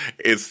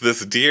 It's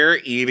this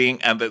deer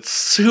eating, and it's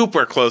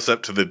super close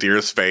up to the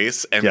deer's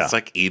face, and it's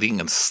like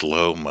eating in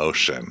slow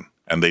motion,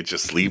 and they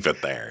just leave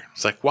it there.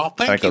 It's like, well,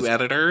 thank you,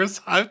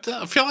 editors. I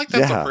feel like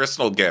that's a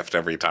personal gift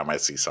every time I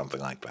see something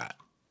like that.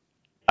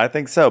 I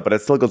think so, but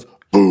it still goes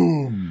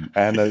boom,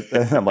 and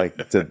I'm like,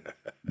 did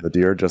the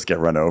deer just get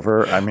run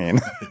over? I mean,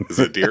 is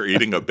a deer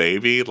eating a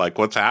baby? Like,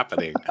 what's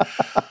happening?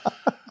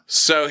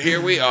 So here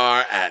we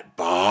are at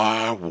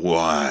Bar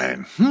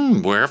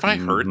 1. Where have I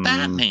heard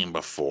that name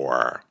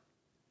before?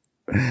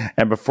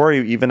 And before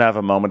you even have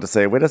a moment to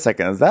say, wait a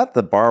second, is that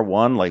the Bar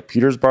 1, like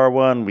Peter's Bar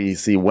 1? We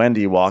see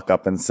Wendy walk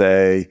up and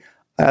say,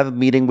 I have a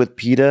meeting with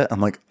Peter. I'm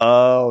like,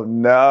 oh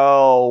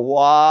no,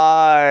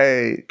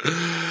 why?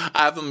 I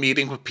have a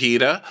meeting with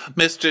Peter.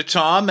 Mr.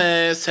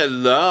 Thomas,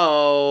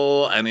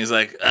 hello. And he's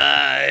like,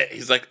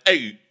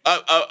 hey,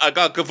 I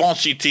got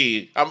Givenchy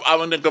tea.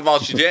 I'm in the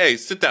Givenchy tea. Hey,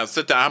 sit down.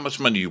 How much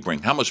money you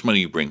bring? How much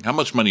money you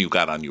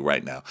got on you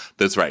right now?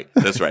 That's right.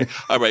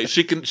 All right,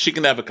 she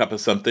can have a cup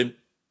of something.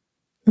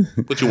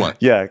 What you want?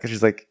 Yeah, because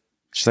she's like,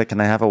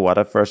 can I have a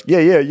water first? Yeah,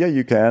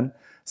 you can.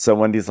 So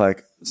Wendy's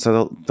like,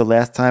 so the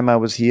last time I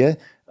was here,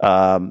 we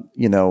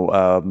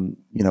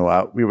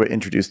were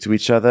introduced to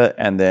each other,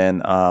 and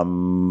then I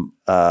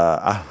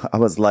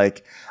was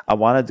like, I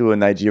want to do a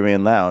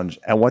Nigerian lounge.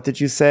 And what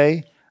did you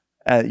say?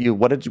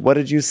 What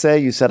did you say?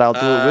 You said I'll do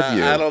it with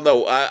you. I don't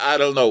know. I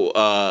don't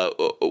know.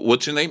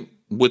 What's your name?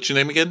 What's your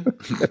name again?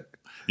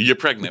 You're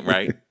pregnant,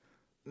 right?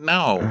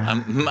 No,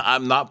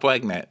 I'm not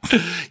pregnant.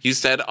 You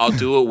said I'll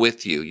do it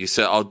with you. You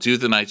said I'll do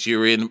the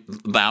Nigerian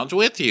lounge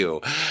with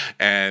you.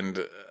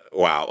 And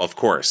wow, of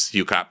course,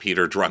 you got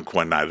Peter drunk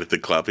one night at the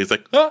club. He's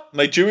like,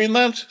 Nigerian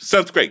lounge?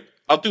 Sounds great.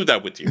 I'll do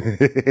that with you.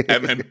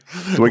 And then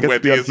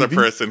Wendy is the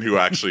person who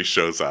actually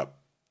shows up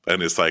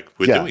and is like,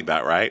 we're doing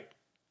that, right?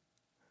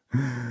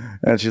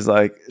 And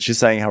she's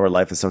saying how her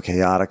life is so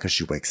chaotic because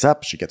she wakes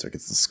up, she gets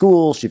to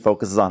school, she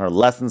focuses on her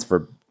lessons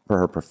for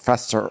her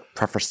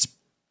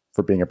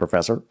for being a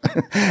professor.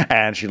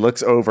 And she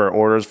looks over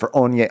orders for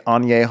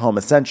Anye Home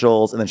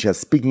Essentials, and then she has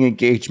speaking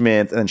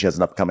engagements, and then she has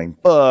an upcoming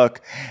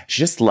book. She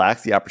just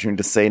lacks the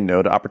opportunity to say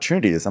no to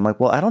opportunities. I'm like,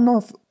 well, I don't know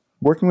if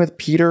working with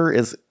Peter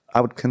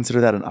I would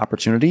consider that an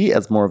opportunity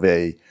as more of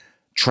a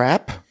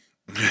trap,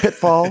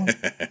 pitfall,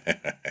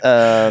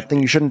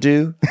 thing you shouldn't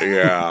do.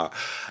 Yeah.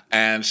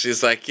 And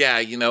she's like, yeah,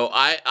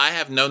 I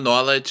have no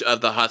knowledge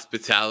of the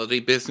hospitality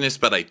business,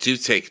 but I do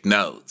take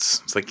notes.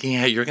 It's like,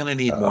 yeah, you're going to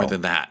need more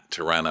than that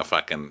to run a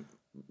fucking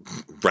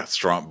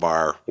restaurant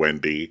bar,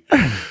 Wendy.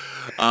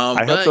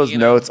 I hope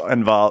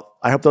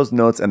those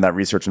notes and that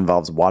research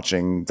involves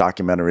watching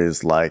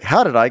documentaries like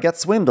How Did I Get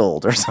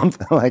Swindled or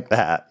something like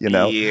that,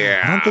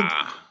 Yeah. I don't think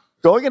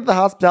going into the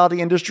hospitality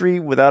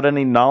industry without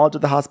any knowledge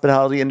of the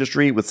hospitality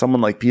industry with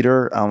someone like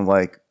Peter, I'm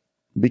like,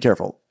 be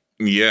careful.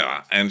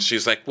 Yeah. And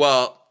she's like,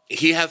 well,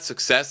 he had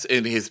success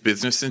in his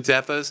business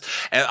endeavors,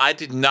 and I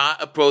did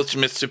not approach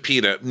Mr.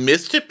 Peter.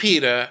 Mr.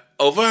 Peter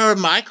overheard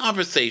my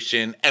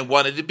conversation and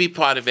wanted to be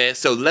part of it,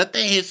 so let the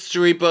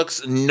history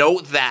books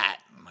note that.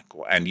 I'm like,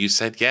 And you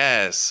said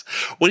yes.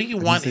 What do you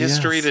want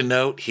history to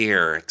note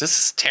here? This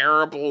is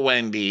terrible,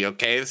 Wendy,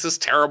 okay? This is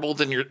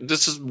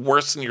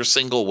worse than your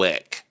single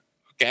wick,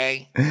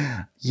 okay?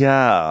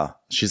 Yeah.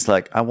 She's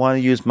like, I want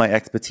to use my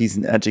expertise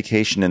in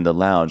education in the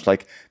lounge.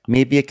 Like,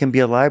 maybe it can be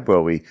a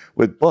library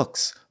with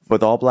books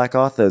with all Black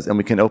authors, and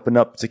we can open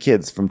up to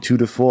kids from 2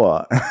 to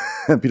 4.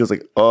 And Peter's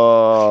like,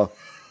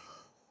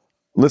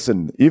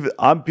 listen,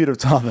 I'm Peter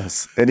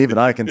Thomas, and even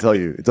I can tell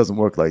you it doesn't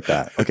work like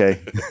that, okay?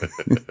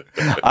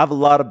 I have a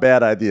lot of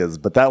bad ideas,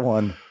 but that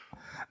one's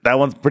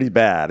pretty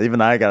bad.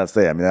 Even I gotta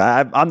say, I mean,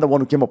 I'm the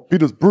one who came up with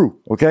Peter's Brew,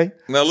 okay?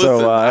 Now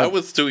listen, I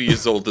was 2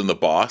 years old in the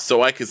bar,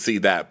 so I could see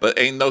that, but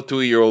ain't no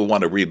 2-year-old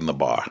want to read in the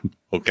bar,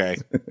 okay?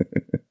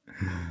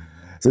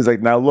 So he's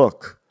like, now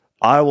look,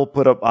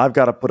 I've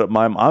got to put up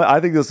I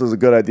think this is a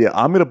good idea.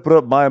 I'm going to put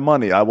up my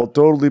money. I will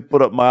totally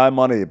put up my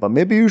money, but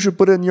maybe you should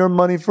put in your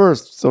money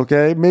first,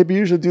 okay? Maybe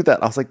you should do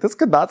that. I was like, this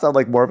could not sound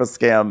like more of a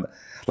scam.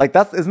 Like,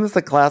 isn't this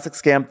a classic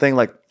scam thing?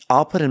 Like,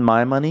 I'll put in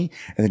my money,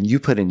 and then you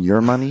put in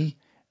your money,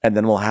 and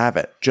then we'll have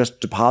it.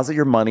 Just deposit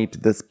your money to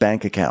this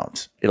bank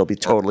account. It'll be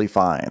totally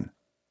fine.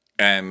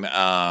 And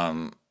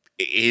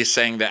he's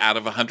saying that out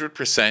of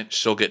 100%,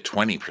 she'll get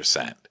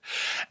 20%.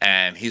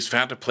 And he's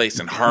found a place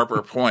in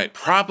Harbor Point,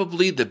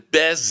 probably the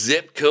best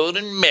zip code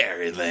in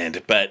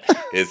Maryland, but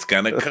it's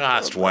going to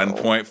cost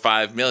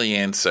 $1.5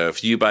 million. So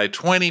if you buy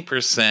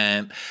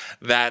 20%,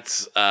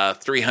 that's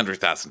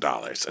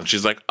 $300,000. And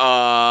she's like,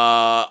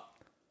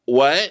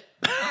 what?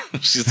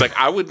 She's like,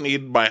 I would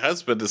need my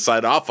husband to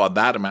sign off on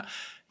that amount.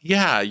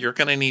 Yeah, you're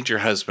going to need your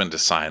husband to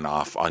sign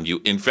off on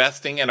you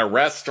investing in a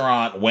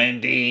restaurant,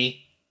 Wendy.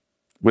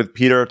 With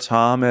Peter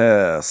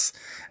Thomas.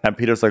 And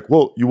Peter's like,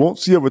 well, you won't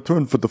see a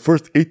return for the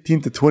first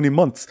 18 to 20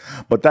 months.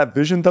 But that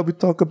vision that we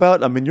talk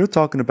about, I mean, you're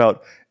talking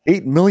about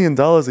 $8 million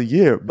a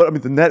year. But I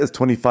mean, the net is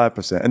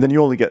 25%. And then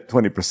you only get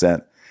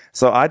 20%.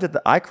 So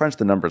I crunched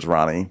the numbers,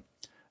 Ronnie,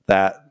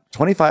 that the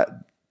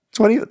 20%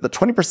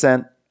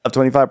 of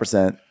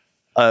 25%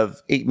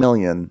 of $8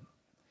 million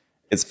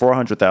is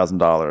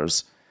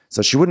 $400,000.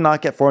 So she would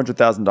not get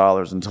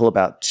 $400,000 until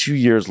about 2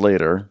 years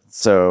later.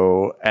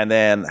 So, and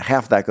then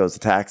half of that goes to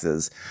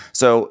taxes.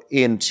 So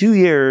in 2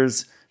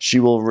 years, she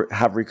will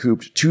have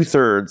recouped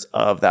 2/3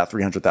 of that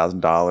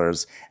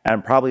 $300,000.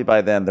 And probably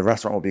by then, the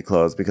restaurant will be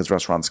closed because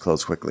restaurants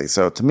close quickly.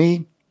 So to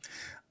me,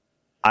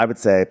 I would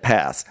say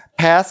pass.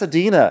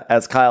 Pasadena,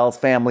 as Kyle's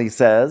family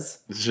says.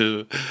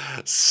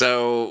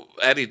 So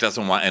Eddie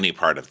doesn't want any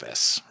part of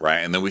this, right?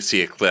 And then we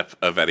see a clip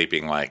of Eddie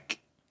being like,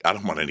 I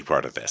don't want any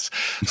part of this.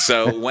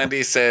 So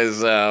Wendy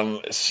says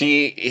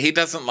he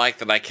doesn't like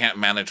that I can't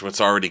manage what's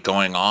already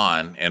going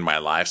on in my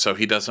life, so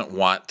he doesn't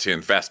want to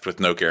invest with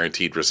no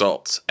guaranteed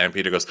results. And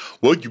Peter goes,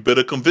 well, you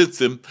better convince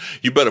him.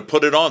 You better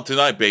put it on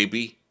tonight,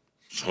 baby.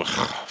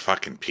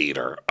 Fucking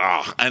Peter.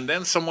 And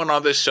then someone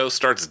on this show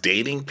starts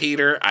dating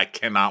Peter. I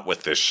cannot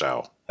with this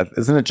show.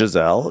 Isn't it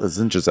Giselle?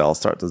 Isn't Giselle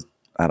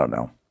I don't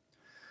know.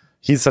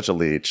 He's such a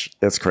leech.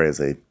 It's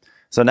crazy.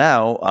 So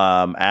now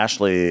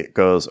Ashley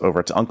goes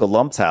over to Uncle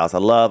Lump's house. I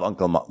love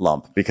Uncle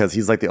Lump because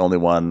he's like the only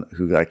one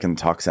who I can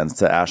talk sense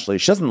to Ashley.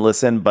 She doesn't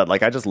listen, but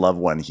like I just love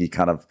when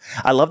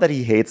I love that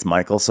he hates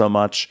Michael so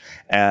much,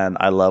 and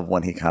I love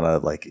when he kind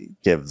of like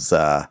gives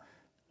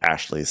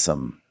Ashley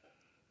some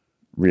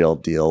real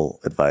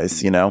deal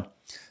advice, you know?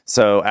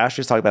 So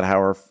Ashley's talking about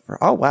how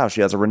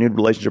she has a renewed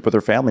relationship with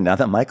her family now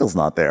that Michael's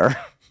not there.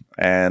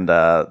 And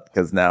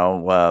because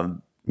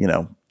now,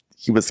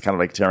 he was kind of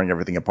like tearing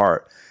everything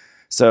apart.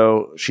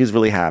 So she's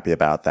really happy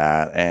about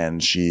that.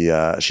 And she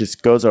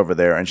goes over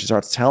there and she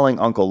starts telling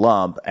Uncle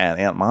Lump and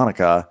Aunt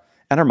Monica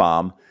and her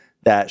mom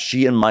that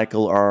she and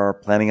Michael are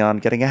planning on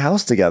getting a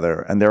house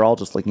together. And they're all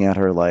just looking at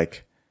her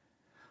like,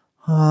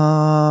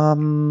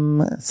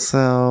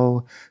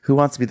 so who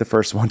wants to be the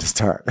first one to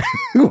start?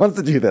 Who wants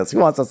to do this? Who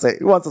wants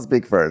to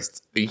speak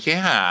first?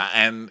 Yeah.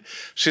 And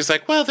she's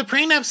like, well, the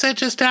prenup said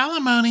just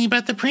alimony,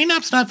 but the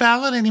prenup's not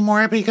valid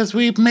anymore because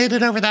we've made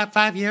it over that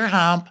 5-year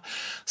hump.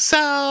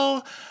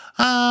 So,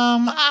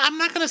 I'm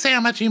not going to say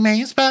how much he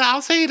makes, but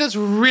I'll say he does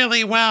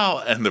really well.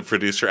 And the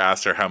producer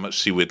asked her how much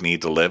she would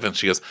need to live. And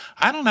she goes,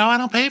 I don't know. I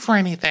don't pay for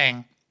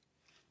anything.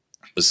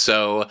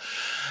 So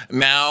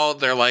now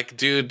they're like,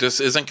 dude, this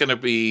isn't going to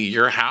be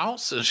your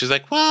house. And she's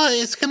like, well,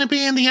 it's going to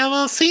be in the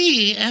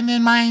LLC. And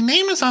then my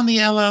name is on the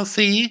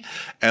LLC.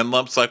 And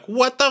Lump's like,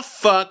 what the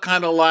fuck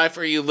kind of life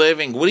are you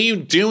living? What are you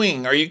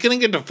doing? Are you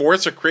getting a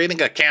divorce or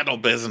creating a candle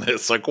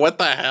business? Like, what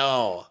the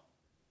hell?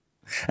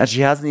 And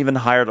she hasn't even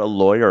hired a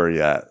lawyer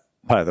yet,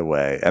 by the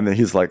way. And then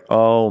he's like,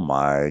 oh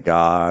my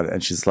God.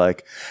 And she's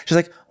like,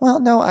 well,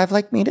 no, I've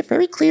like made it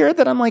very clear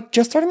that I'm like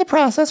just starting the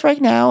process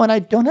right now and I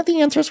don't have the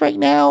answers right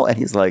now. And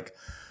he's like,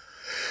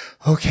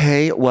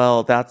 okay,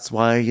 well, that's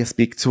why you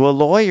speak to a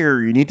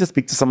lawyer. You need to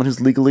speak to someone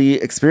who's legally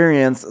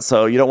experienced.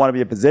 So you don't want to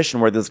be in a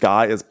position where this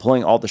guy is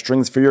pulling all the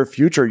strings for your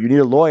future. You need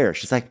a lawyer.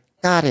 She's like,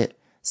 got it.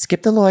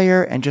 Skip the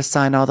lawyer and just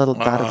sign all the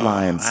dotted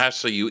lines.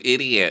 Ashley, you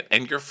idiot.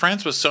 And you're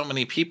friends with so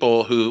many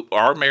people who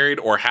are married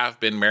or have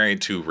been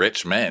married to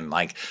rich men.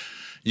 Like,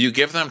 You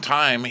give them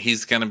time,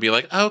 he's going to be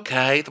like,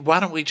 okay, why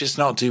don't we just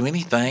not do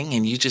anything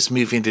and you just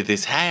move into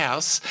this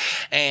house?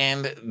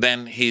 And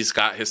then he's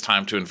got his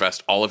time to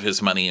invest all of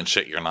his money in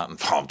shit you're not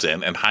involved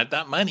in and hide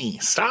that money.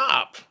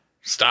 Stop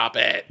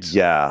it.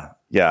 Yeah.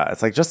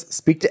 It's like, just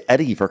speak to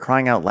Eddie, for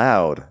crying out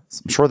loud.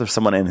 I'm sure there's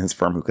someone in his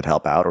firm who could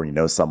help out, or you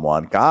know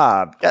someone.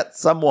 God, get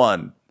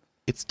someone.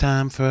 It's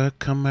time for a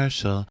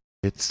commercial.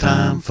 It's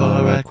time for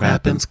a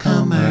Crappens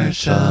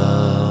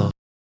commercial.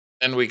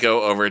 And we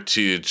go over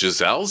to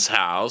Giselle's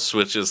house,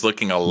 which is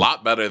looking a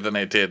lot better than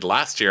it did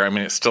last year. I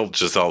mean, it's still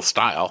Giselle's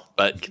style,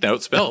 but,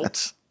 it's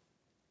built.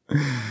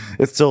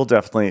 It still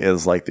definitely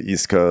is like the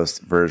East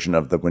Coast version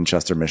of the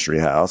Winchester Mystery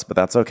House, but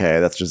that's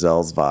okay. That's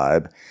Giselle's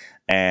vibe.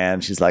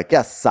 And she's like,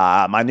 yes,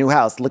 my new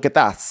house. Look at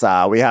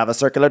that. We have a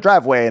circular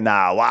driveway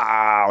now.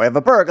 Wow. We have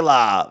a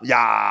pergola.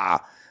 Yeah.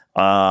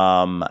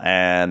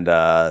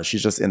 And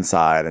she's just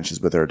inside, and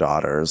she's with her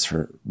daughters,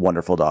 her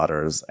wonderful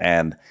daughters.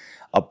 And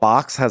a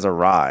box has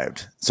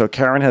arrived. So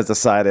Karen has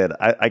decided,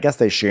 I guess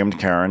they shamed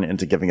Karen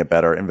into giving a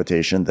better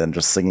invitation than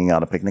just singing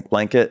on a picnic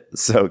blanket.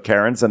 So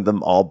Karen sent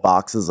them all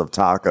boxes of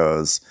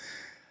tacos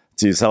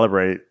to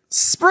celebrate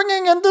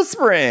springing into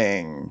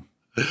spring.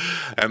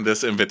 And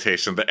this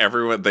invitation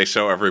that they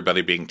show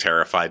everybody being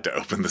terrified to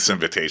open this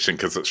invitation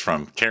because it's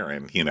from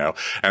Karen,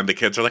 and the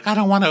kids are like, I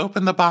don't want to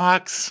open the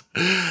box.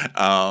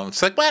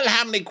 It's like, well,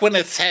 how many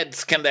Gwyneth's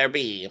heads can there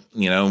be?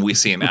 And we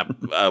see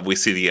we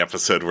see the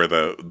episode where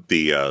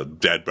the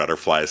dead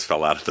butterflies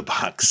fell out of the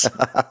box.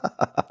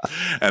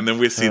 And then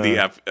we see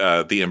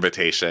the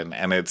invitation,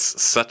 and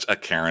it's such a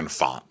Karen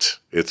font.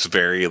 It's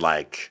very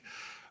like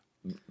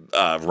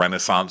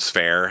Renaissance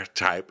fair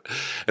type.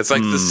 It's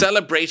like the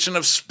celebration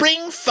of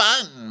spring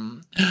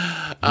fun.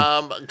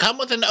 Come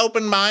with an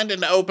open mind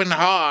and open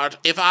heart.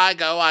 If I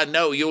go, I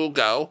know you'll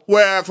go.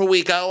 Wherever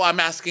we go, I'm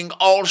asking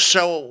all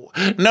show.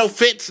 No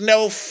fits,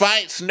 no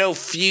fights, no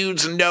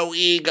feuds, no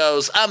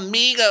egos.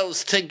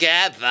 Amigos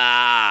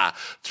together.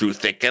 Through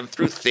thick and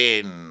through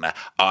thin.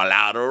 All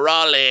out or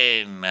all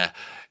in.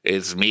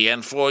 It's me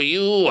and for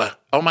you.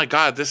 Oh my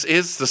God, this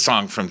is the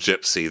song from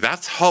Gypsy.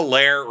 That's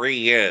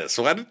hilarious.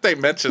 Why didn't they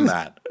mention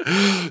that?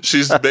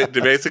 She's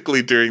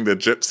basically doing the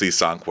Gypsy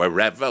song.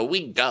 Wherever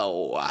we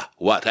go,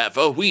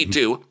 whatever we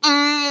do,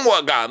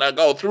 we're gonna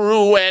go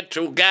through it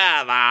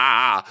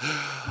together.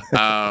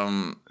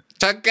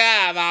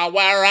 Together,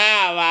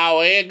 wherever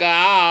we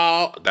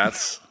go.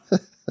 That's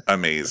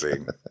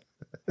amazing.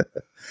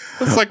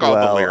 It's like all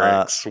the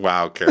lyrics.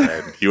 Wow,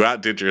 Karen. You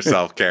outdid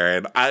yourself,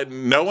 Karen.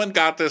 No one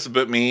got this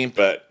but me,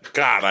 but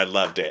God, I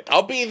loved it.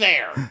 I'll be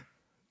there.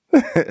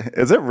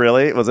 Is it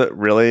really? Was it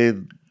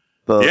really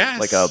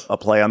yes. like a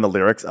play on the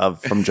lyrics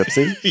from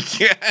Gypsy?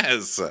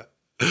 Yes.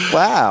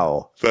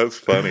 Wow. That's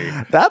funny.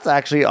 That's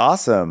actually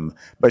awesome.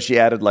 But she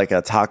added like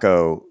a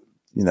taco,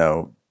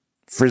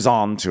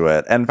 frisson to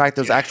it. And in fact,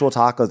 there's actual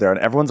tacos there, and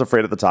everyone's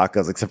afraid of the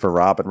tacos except for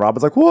Rob. And Rob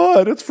is like,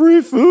 what? It's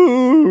free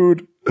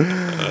food.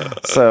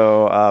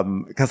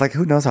 So, because like,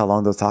 who knows how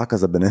long those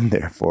tacos have been in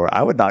there for?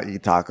 I would not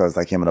eat tacos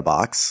that came in a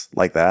box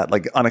like that,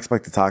 like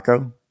unexpected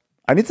taco.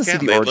 I need to see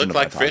the origin of they look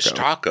like taco. Fish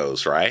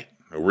tacos, right?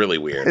 Really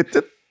weird.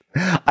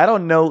 I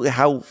don't know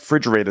how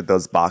refrigerated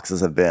those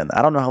boxes have been.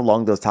 I don't know how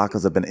long those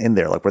tacos have been in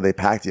there. Like, were they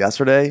packed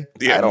yesterday?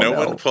 Yeah, no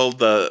one pulled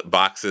the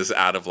boxes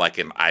out of like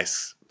an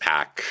ice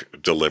pack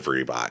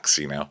delivery box,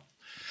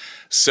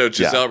 So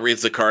Giselle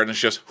reads the card and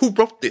she goes, who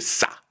wrote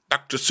this?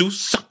 Dr.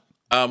 Seuss?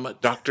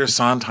 Dr.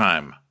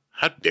 Sondheim.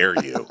 How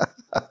dare you?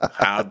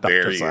 How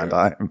dare you?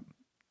 Sondheim.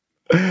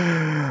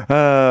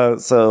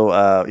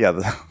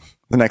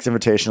 The next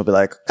invitation will be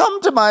like,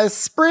 come to my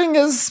spring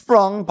is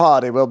sprung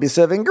party. We'll be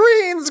serving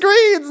greens,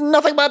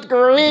 nothing but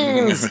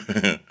greens.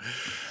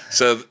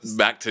 So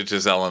back to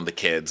Giselle and the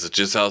kids.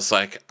 Giselle's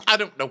like, I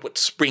don't know what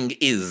spring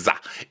is.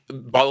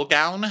 Ball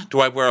gown? Do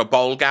I wear a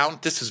ball gown?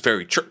 This is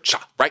very church,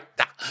 right?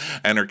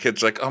 And her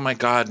kid's like, oh my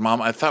God, Mom,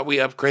 I thought we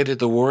upgraded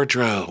the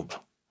wardrobe.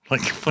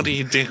 Like, what are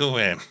you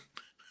doing?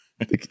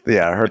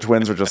 Yeah, her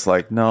twins are just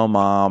like, no,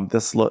 Mom,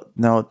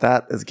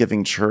 that is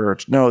giving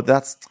church. No,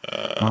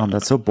 Mom,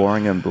 that's so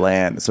boring and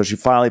bland. So she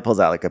finally pulls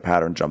out like a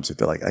pattern jumpsuit.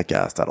 They're like, I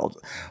guess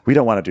we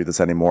don't want to do this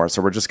anymore.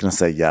 So we're just going to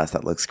say, yes,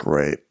 that looks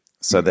great.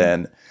 So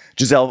then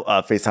Giselle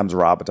FaceTimes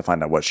Robin to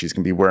find out what she's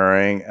going to be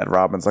wearing. And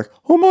Robin's like,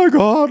 oh my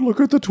God,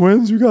 look at the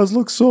twins. You guys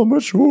look so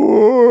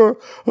mature.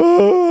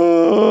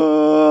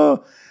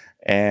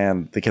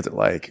 And the kids are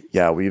like,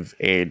 yeah, we've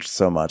aged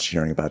so much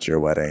hearing about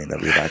your wedding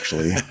that we've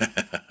actually...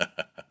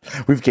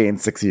 We've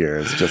gained 6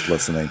 years just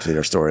listening to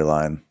your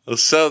storyline.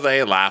 So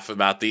they laugh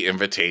about the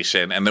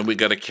invitation, and then we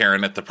go to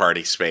Karen at the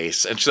party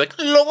space, and she's like,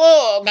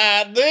 look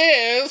at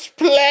this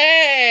place.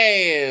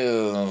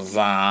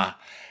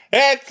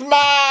 It's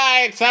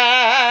my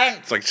turn.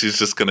 It's like she's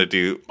just going to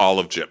do all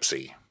of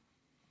Gypsy.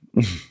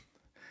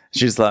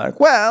 She's like,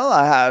 well,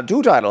 I had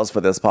 2 titles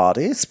for this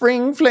party.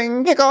 Spring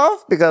Fling Kickoff,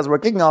 because we're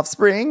kicking off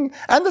spring,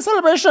 and the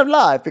celebration of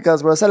life,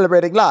 because we're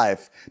celebrating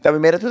life, that we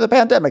made it through the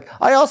pandemic.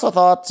 I also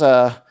thought...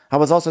 I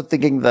was also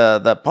thinking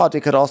the party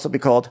could also be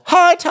called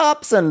High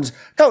Tops and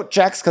Coat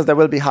Checks, because there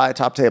will be high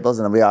top tables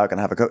and we are going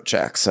to have a coat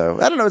check.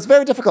 So, I don't know, it's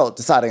very difficult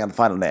deciding on the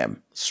final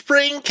name.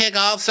 Spring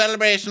kickoff,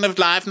 celebration of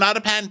life, not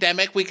a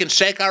pandemic. We can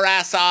shake our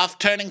ass off,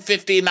 turning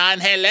 59.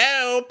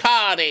 Hello,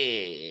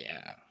 party.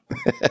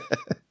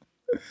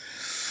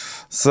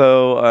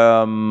 So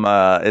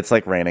it's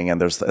like raining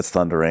and it's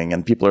thundering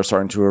and people are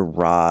starting to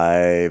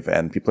arrive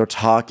and people are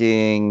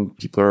talking.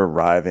 People are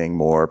arriving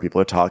more.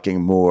 People are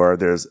talking more.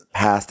 There's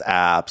past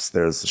apps.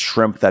 There's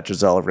shrimp that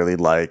Giselle really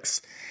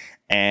likes.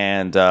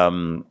 And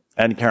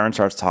Karen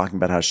starts talking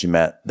about how she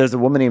met. There's a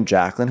woman named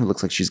Jacqueline who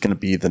looks like she's going to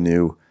be the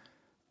new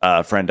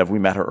friend of. We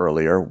met her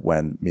earlier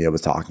when Mia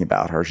was talking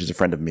about her. She's a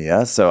friend of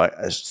Mia. So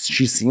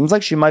she seems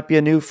like she might be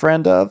a new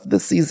friend of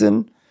this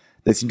season.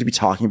 They seem to be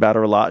talking about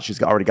her a lot.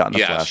 She's already gotten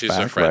a flashback, Yeah, she's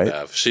a friend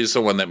right? of. She's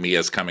the one that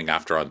Mia's coming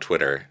after on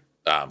Twitter,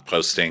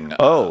 posting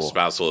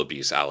spousal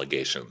abuse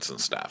allegations and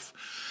stuff.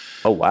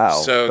 Oh, wow.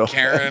 So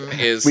Karen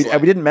is... we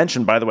didn't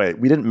mention, by the way,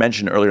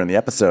 earlier in the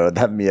episode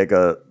that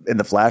in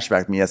the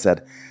flashback, Mia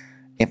said,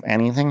 if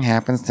anything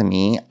happens to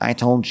me, I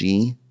told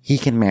G he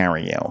can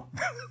marry you.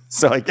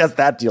 So I guess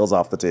that deal's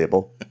off the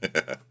table.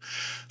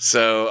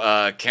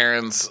 So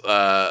Karen's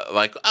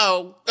like,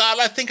 oh, God,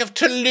 I think of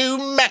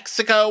Tulum,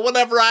 Mexico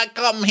whenever I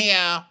come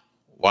here.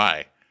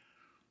 Why?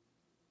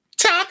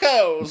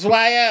 Tacos.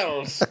 Why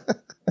else?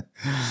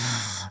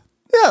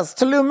 Yes,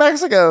 Tulum,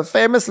 Mexico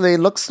famously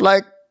looks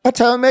like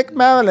Potomac,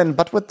 Maryland,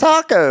 but with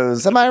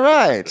tacos. Am I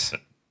right?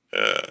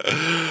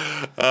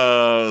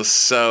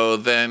 So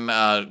then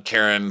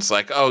Karen's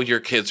like, oh, your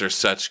kids are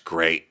such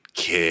great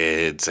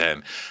kids.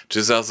 And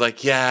Giselle's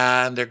like,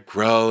 yeah, and they're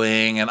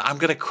growing and I'm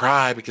gonna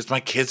cry because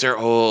my kids are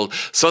old.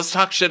 So let's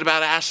talk shit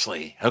about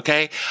Ashley,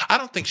 okay? I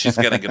don't think she's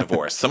getting a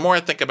divorce. The more I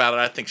think about it,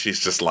 I think she's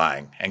just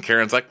lying. And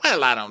Karen's like,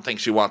 well, I don't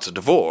think she wants a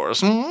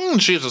divorce.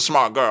 She's a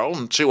smart girl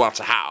and she wants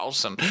a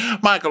house and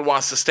Michael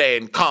wants to stay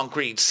in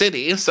Concrete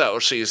City, so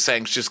she's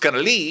saying she's gonna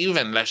leave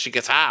unless she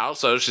gets a house,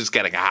 so she's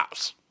getting a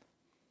house.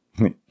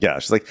 Yeah,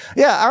 she's like,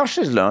 yeah,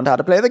 Ashley's learned how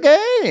to play the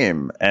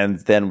game. And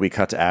then we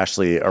cut to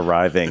Ashley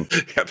arriving.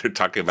 Yeah, they're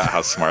talking about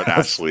how smart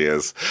Ashley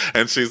is.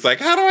 And she's like,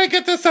 how do I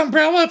get this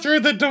umbrella through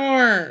the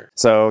door?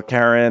 So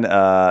Karen,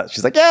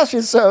 she's like, yeah,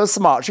 she's so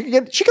smart. She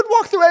could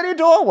walk through any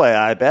doorway,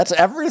 I bet.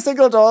 Every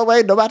single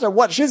doorway, no matter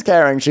what she's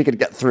carrying, she could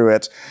get through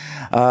it.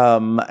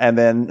 And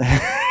then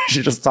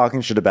she's just talking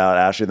shit about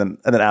Ashley. And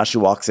then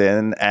Ashley walks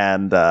in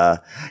and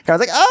Karen's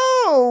like,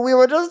 oh, we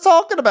were just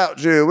talking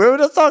about you. We were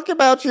just talking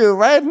about you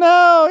right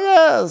now.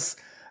 Yes.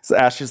 So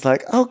Ashley's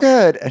like, oh,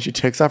 good. And she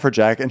takes off her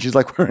jacket and she's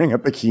like wearing a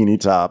bikini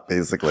top,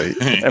 basically.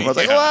 Everyone's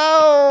like,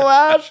 whoa,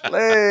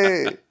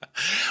 Ashley.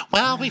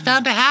 Well, we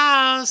found a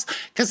house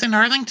because in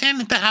Arlington,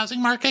 the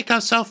housing market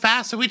goes so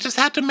fast. So we just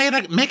had to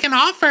make an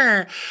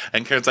offer.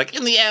 And Karen's like,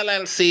 in the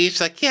LLC.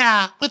 She's like,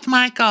 yeah, with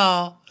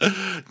Michael.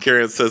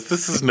 Karen says,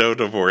 this is no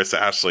divorce,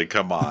 Ashley.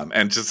 Come on.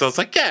 And Giselle's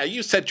like, yeah,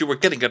 you said you were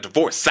getting a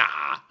divorce.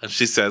 And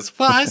she says,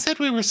 well, I said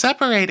we were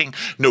separating.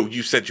 No,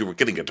 you said you were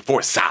getting a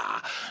divorce.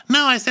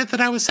 No, I said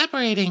that I was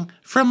separating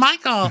from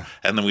Michael.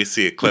 And then we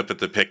see a clip at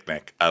the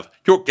picnic of,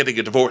 you're getting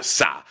a divorce.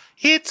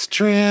 It's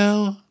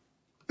true.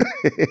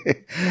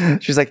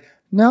 She's like,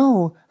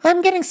 No,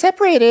 I'm getting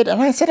separated.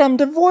 And I said I'm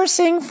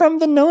divorcing from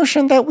the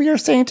notion that we are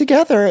staying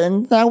together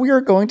and now we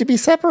are going to be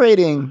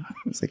separating.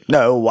 It's like,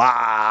 no,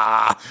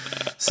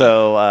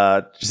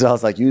 So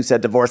Giselle's like, you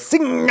said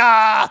divorcing.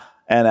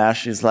 And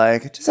Ashley's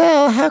like,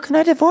 Giselle, how can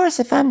I divorce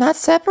if I'm not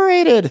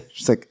separated?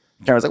 She's like,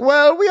 Karen's like,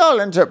 well, we all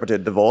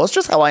interpreted divorce,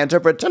 just how I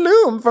interpret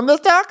Tulum from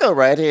this taco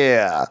right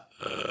here.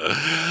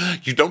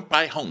 You don't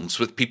buy homes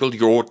with people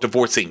you're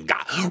divorcing.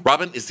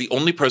 Robin is the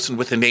only person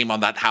with a name on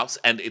that house,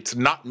 and it's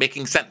not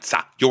making sense.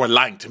 You're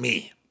lying to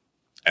me.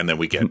 And then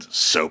we get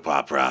soap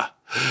opera.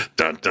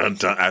 Dun, dun,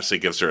 dun. Ashley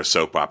gives her a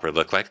soap opera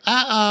look like,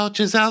 uh-oh,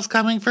 Giselle's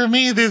coming for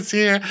me this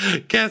year.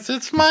 Guess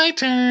it's my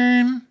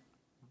turn.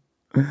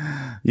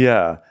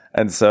 Yeah.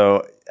 And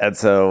so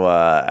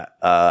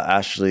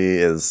Ashley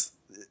is...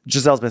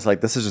 Giselle's basically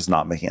like, this is just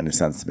not making any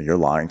sense to me. You're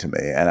lying to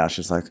me. And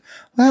Ashley's like,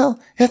 well,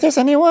 if there's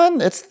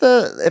anyone, it's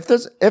the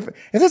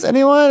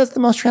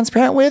most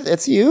transparent with,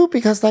 it's you,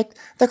 because like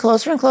the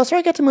closer and closer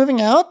I get to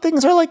moving out,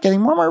 things are like getting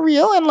more and more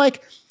real. And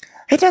like,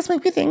 it does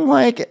make me think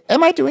like,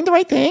 am I doing the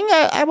right thing?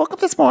 I woke up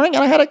this morning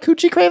and I had a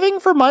coochie craving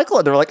for Michael.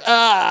 And they were like,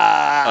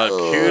 a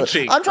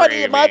coochie I'm trying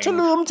to eat my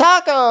Tulum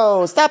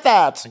taco. Stop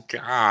that.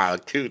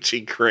 God,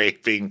 coochie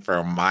craving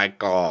for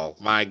Michael.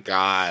 My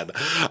God.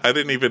 I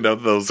didn't even know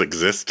those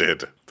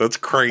existed. That's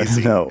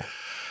crazy. I know.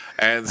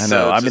 And I so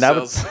know. I mean,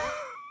 Giselle's...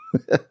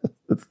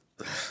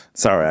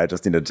 Sorry, I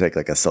just need to take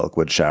like a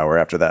Silkwood shower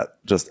after that.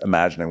 Just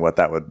imagining what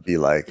that would be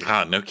like.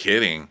 Ah, no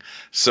kidding.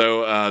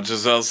 So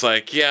Giselle's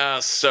like, yeah,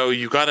 so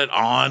you got it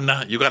on.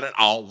 You got it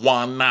on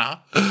one.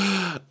 Well,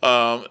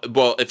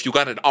 if you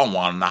got it on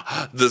one,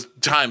 the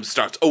time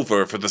starts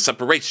over for the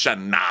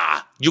separation.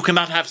 You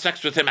cannot have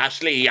sex with him,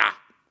 Ashley.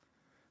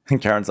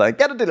 And Karen's like,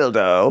 get a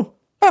dildo.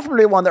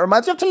 Preferably one that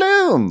reminds you of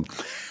Tulum.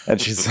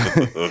 And she's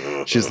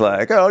she's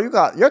like, oh,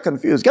 you're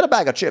confused. Get a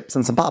bag of chips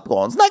and some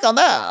popcorn. Snack on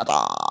that.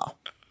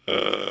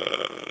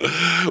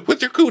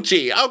 With your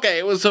coochie. Okay,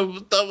 it was a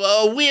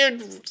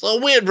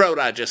weird road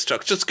I just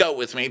took. Just go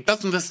with me.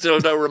 Doesn't this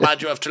dildo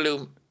remind you of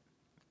Tulum?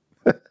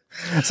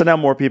 So now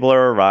more people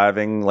are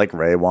arriving, like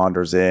Ray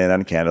wanders in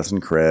and Candace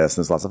and Chris.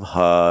 There's lots of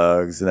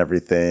hugs and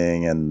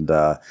everything. And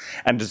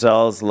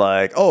Giselle's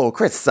like, oh,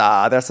 Chris,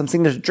 there's some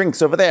signature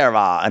drinks over there.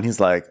 And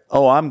he's like,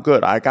 oh, I'm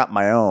good. I got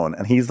my own.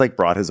 And he's like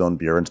brought his own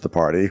beer into the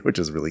party, which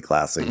is really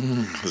classy.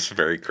 It's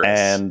very Chris.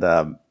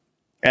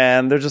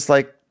 And they're just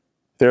like,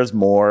 there's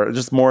more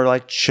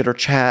like chitter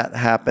chat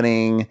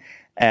happening.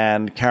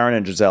 And Karen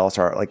and Giselle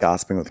start like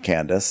gossiping with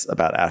Candace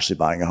about Ashley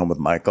buying a home with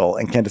Michael.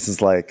 And Candace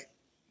is like,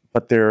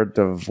 but they're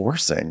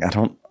divorcing. I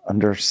don't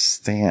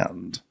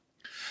understand.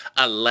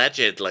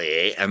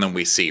 Allegedly. And then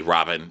we see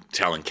Robin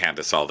telling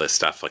Candace all this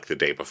stuff like the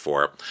day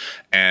before.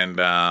 And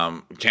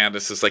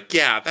Candace is like,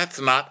 yeah,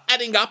 that's not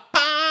adding up.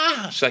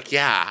 She's like,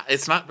 yeah,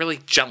 it's not really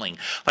gelling.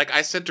 Like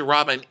I said to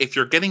Robin, if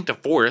you're getting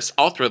divorced,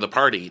 I'll throw the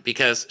party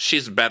because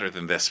she's better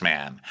than this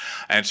man.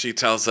 And she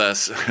tells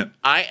us,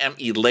 I am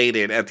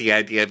elated at the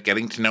idea of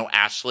getting to know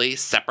Ashley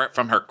separate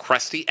from her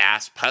crusty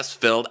ass,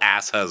 pus-filled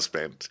ass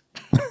husband.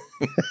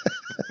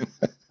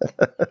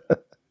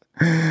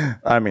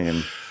 I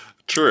mean,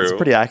 true. It's a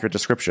pretty accurate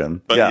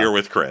description. But you're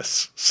with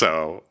Chris.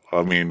 So,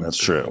 I mean, that's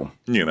true.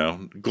 You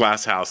know,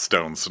 glass house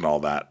stones and all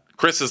that.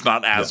 Chris is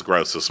not as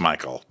gross as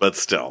Michael, but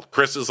still.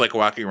 Chris is like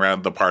walking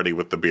around the party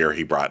with the beer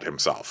he brought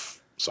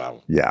himself.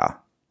 So, yeah,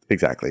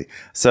 exactly.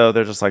 So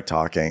they're just like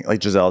talking.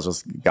 Like Giselle's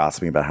just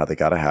gossiping about how they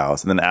got a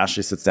house. And then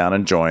Ashley sits down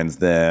and joins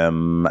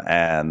them.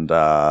 And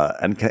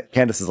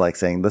Candace is like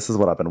saying, this is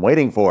what I've been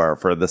waiting for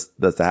this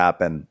to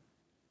happen.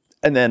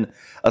 And then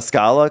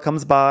Escala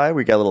comes by.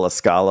 We get a little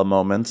Escala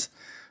moment,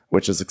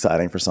 which is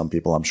exciting for some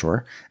people, I'm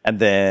sure. And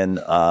then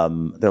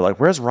they're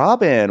like, where's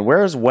Robin?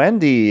 Where's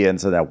Wendy?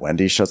 And so now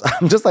Wendy shows up.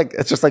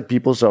 It's just like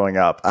people showing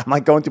up. I'm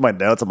like going through my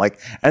notes. I'm like,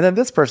 and then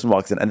this person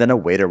walks in, and then a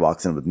waiter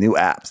walks in with new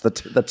apps.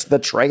 The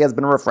tray has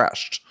been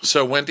refreshed.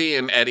 So Wendy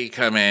and Eddie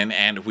come in,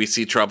 and we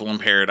see Trouble in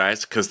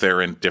Paradise because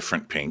they're in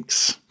different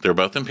pinks. They're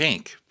both in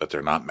pink, but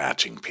they're not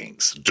matching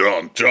pinks.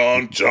 Dun,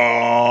 dun,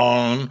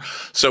 dun.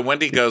 So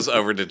Wendy goes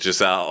over to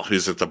Giselle,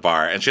 who's at the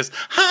bar, and she goes,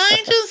 hi,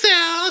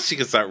 Giselle. She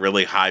gets that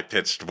really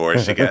high-pitched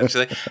voice she gets. She's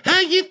like, how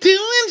you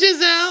doing,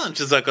 Giselle? And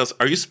Giselle goes,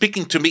 are you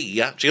speaking to me?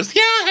 Yeah. She goes,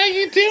 yeah, how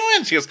you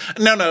doing? She goes,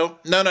 no,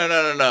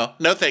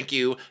 thank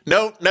you.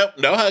 No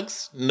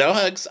hugs. No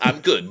hugs. I'm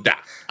good.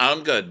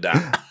 I'm good.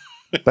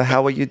 But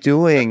how are you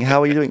doing?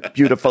 How are you doing?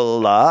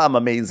 Beautiful. I'm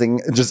amazing.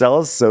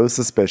 Giselle is so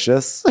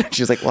suspicious.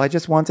 She's like, well, I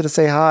just wanted to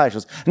say hi. She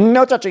goes,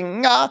 no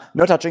touching.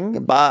 No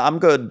touching. I'm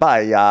good.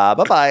 Bye.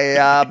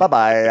 Bye-bye.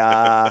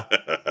 Bye-bye.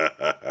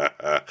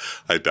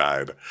 I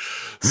died.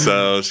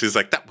 So she's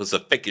like, that was the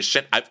fakest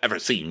shit I've ever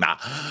seen.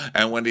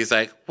 And Wendy's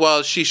like,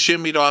 well, she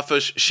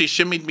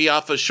shimmied me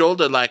off her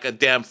shoulder like a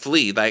damn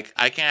flea. Like,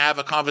 I can't have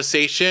a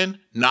conversation.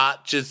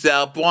 Not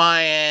Giselle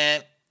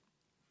Bryant.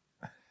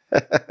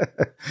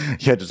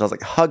 Yeah, Giselle's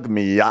like, hug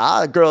me,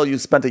 girl, you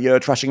spent a year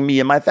trashing me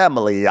and my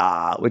family,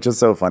 which is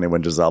so funny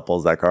when Giselle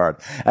pulls that card,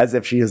 as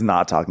if she is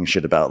not talking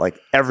shit about, like,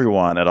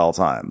 everyone at all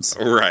times.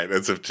 Right,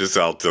 as if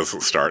Giselle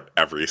doesn't start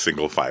every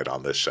single fight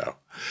on this show.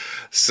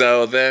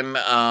 So then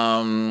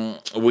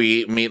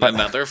we meet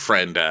another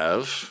friend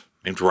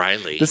named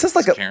Riley. This is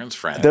like Karen's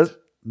friend.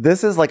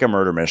 This is like a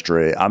murder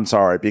mystery. I'm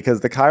sorry,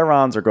 because the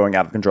Chirons are going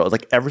out of control. It's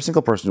like every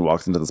single person who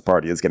walks into this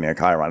party is getting a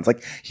Chiron. It's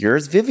like,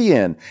 here's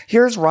Vivian,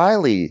 here's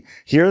Riley,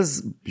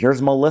 here's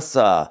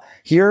Melissa,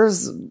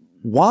 here's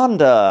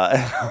Wanda.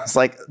 And I was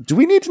like, do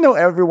we need to know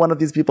every one of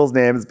these people's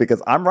names?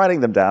 Because I'm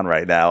writing them down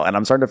right now, and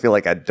I'm starting to feel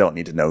like I don't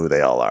need to know who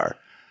they all are.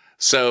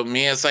 So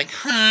Mia's like,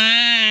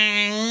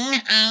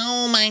 hi.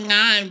 Oh my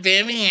God,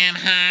 Vivian.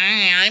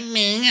 Hi, I'm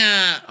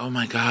Mia. Oh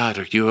my God,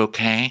 are you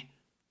okay?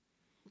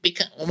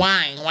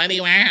 Why? Why do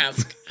you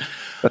ask?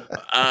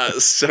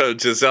 So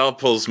Giselle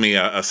pulls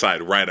Mia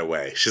aside right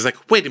away. She's like,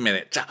 wait a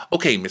minute.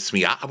 Okay, Miss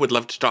Mia, I would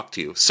love to talk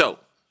to you. So,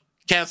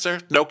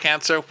 cancer? No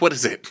cancer? What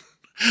is it?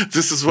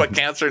 This is what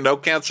cancer, no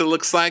cancer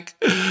looks like?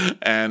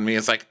 And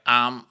Mia's like,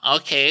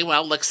 okay,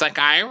 well, looks like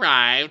I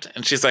arrived.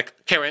 And she's like,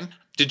 Karen,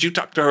 did you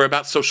talk to her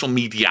about social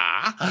media?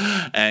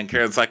 And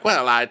Karen's like,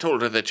 well, I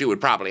told her that you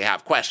would probably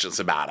have questions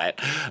about it.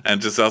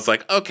 And Giselle's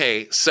like,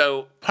 okay,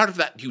 so part of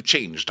that you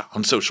changed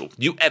on social.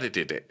 You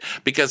edited it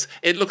because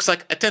it looks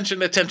like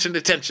attention.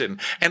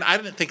 And I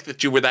didn't think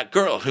that you were that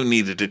girl who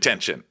needed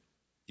attention.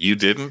 You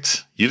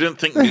didn't? You didn't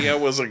think Mia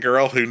was a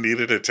girl who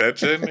needed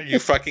attention? Are you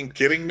fucking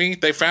kidding me?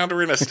 They found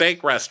her in a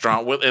steak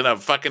restaurant in a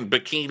fucking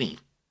bikini.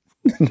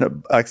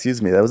 No, excuse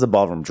me, that was a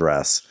ballroom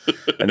dress.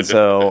 And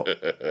so,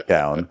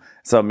 gown.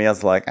 So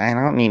Mia's like, I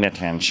don't need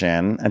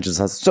attention. And just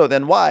says, so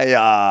then why?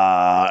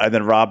 And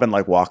then Robin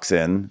like walks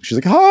in. She's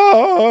like,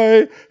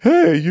 hi,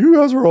 hey, you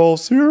guys are all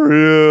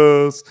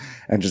serious.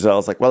 And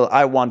Giselle's like, well,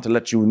 I want to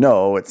let you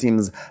know, it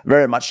seems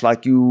very much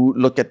like you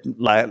looks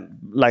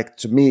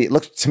to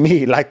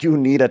me like you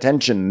need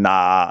attention.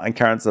 And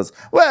Karen says,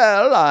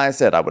 well, I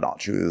said I would not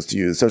choose to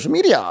use social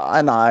media,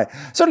 and I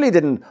certainly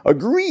didn't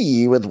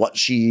agree with what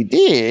she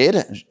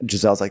did.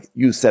 Giselle's like,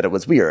 you said it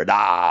was weird.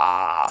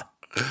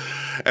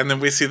 And then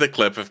we see the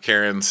clip of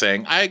Karen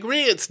saying, I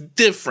agree it's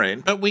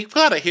different, but we've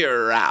got to hear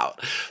her out.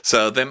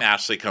 So then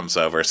Ashley comes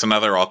over. So now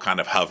they're all kind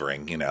of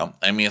hovering, you know.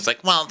 I mean, it's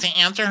like, well, to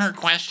answer her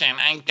question,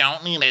 I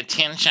don't need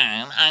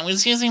attention. I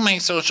was using my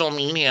social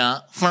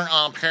media for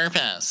a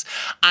purpose.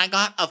 I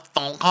got a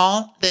phone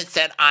call that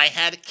said I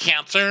had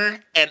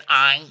cancer and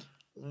I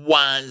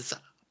was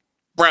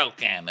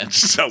broken. And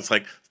so I was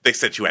like, they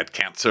said you had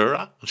cancer?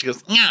 And she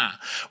goes, yeah.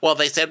 Well,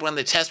 they said when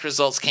the test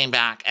results came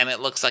back and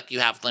it looks like you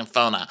have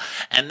lymphoma.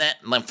 And then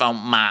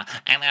lymphoma.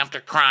 And after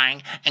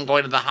crying and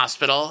going to the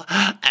hospital,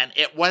 and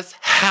it was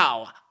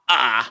hell.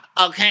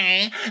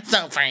 Okay?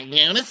 So for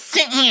you to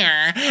sit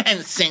here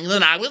and say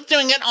that I was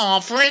doing it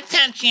all for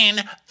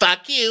attention,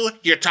 fuck you.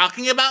 You're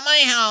talking about my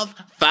health.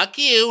 Fuck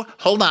you.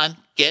 Hold on.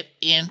 Get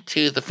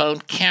into the phone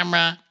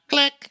camera.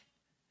 Click.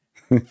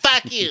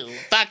 Fuck you.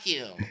 Fuck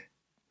you.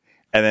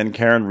 And then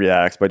Karen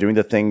reacts by doing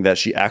the thing that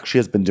she actually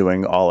has been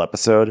doing all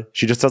episode.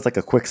 She just does like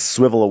a quick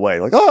swivel away,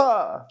 like,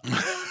 ah!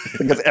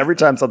 Because every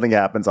time something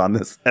happens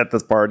at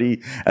this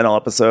party and all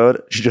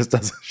episode, she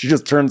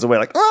just turns away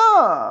like,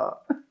 ah!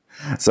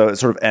 So it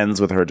sort of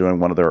ends with her doing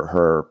one of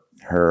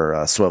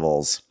her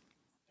swivels.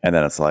 And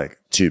then it's like,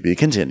 to be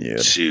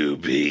continued. To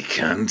be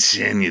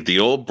continued. The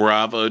old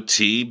Bravo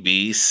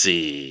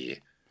TBC.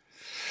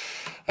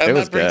 And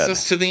that brings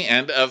us to the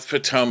end of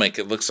Potomac.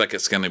 It looks like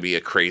it's going to be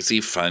a crazy,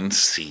 fun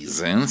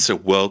season. So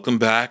welcome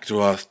back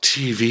to our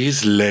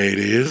TVs,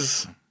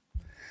 ladies.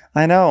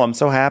 I know. I'm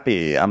so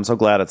happy. I'm so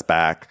glad it's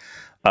back.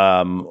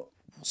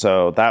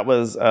 So that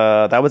was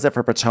it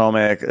for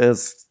Potomac.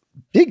 It's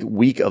big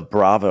week of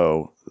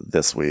Bravo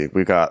this week.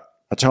 We got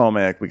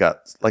Potomac. We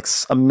got like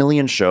a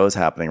million shows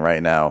happening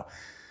right now.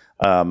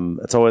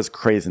 It's always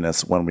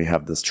craziness when we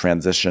have this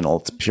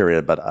transitional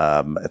period, but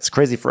it's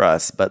crazy for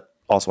us, but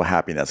also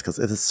happiness because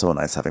it is so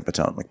nice having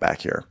Potomac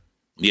back here.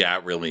 Yeah,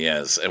 it really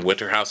is. And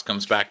Winter House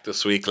comes back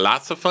this week.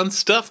 Lots of fun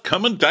stuff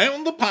coming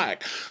down the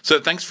pike. So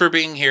thanks for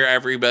being here,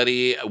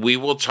 everybody. We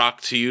will talk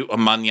to you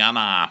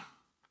mañana.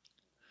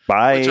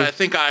 Bye. Which I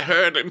think I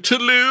heard in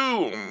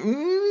Tulum.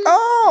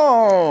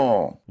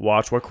 Oh!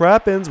 Watch What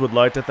Crappens would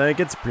like to thank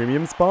its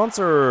premium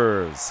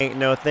sponsors. Ain't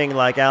no thing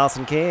like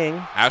Allison King.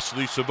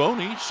 Ashley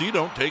Savoni, she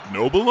don't take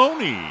no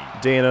baloney.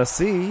 Dana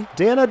C.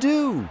 Dana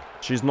Do.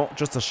 She's not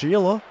just a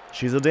Sheila,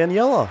 she's a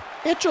Daniela.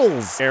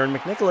 Itchels. Aaron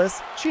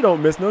McNicholas, she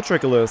don't miss no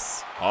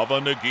trickolas.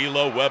 Hava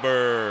Nagila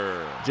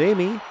Weber.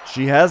 Jamie,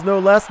 she has no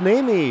last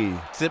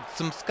namey. Sipped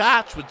some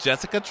scotch with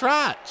Jessica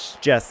Trotch.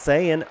 Just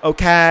saying,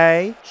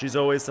 okay. She's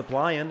always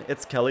supplying,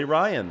 it's Kelly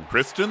Ryan.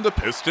 Kristen the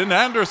Piston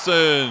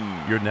Anderson.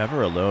 You're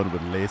never alone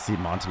with Lacey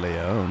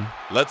Monteleone.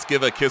 Let's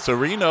give a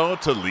kisserino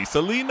to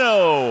Lisa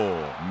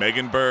Lino.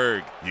 Megan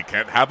Berg, you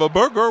can't have a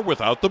burger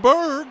without the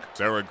Berg.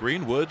 Sarah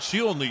Greenwood,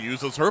 she only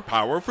uses her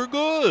power for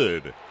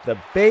good. The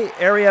Bay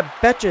Area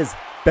Betches.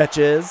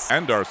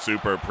 And our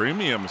super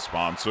premium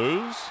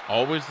sponsors.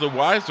 Always the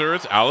wiser,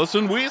 it's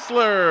Allison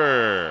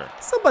Weisler.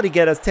 Somebody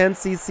get us 10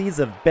 cc's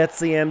of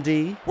Betsy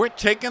MD. We're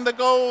taking the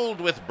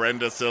gold with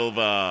Brenda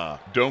Silva.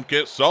 Don't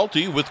get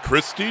salty with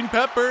Christine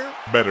Pepper.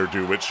 Better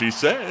do what she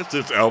says,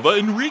 it's Elva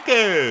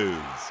Enriquez.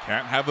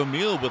 Can't have a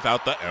meal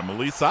without the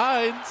Emily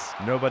Sides.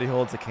 Nobody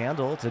holds a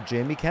candle to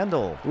Jamie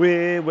Kendall.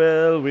 We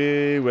will,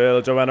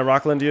 Joanna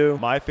Rockland you.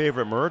 My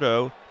favorite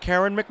Murdo,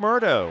 Karen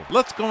McMurdo.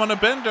 Let's go on a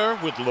bender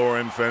with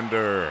Lauren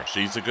Fender.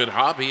 She's a good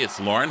hobby. It's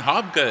Lauren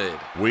Hobgood.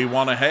 We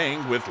want to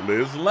hang with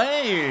Liz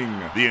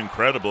Lang. The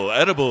incredible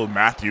edible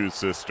Matthews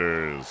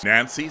sisters.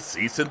 Nancy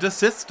Cease and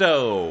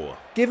Desisto.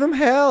 Give him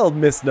hell,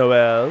 Miss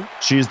Noel.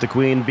 She's the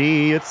queen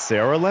bee, it's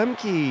Sarah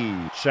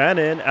Lemke.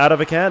 Shannon, out of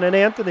a cannon,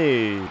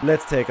 Anthony.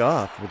 Let's take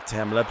off with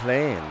Tamla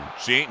Plain.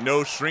 She ain't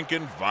no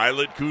shrinking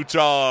Violet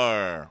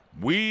Kuchar.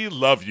 We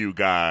love you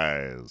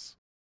guys.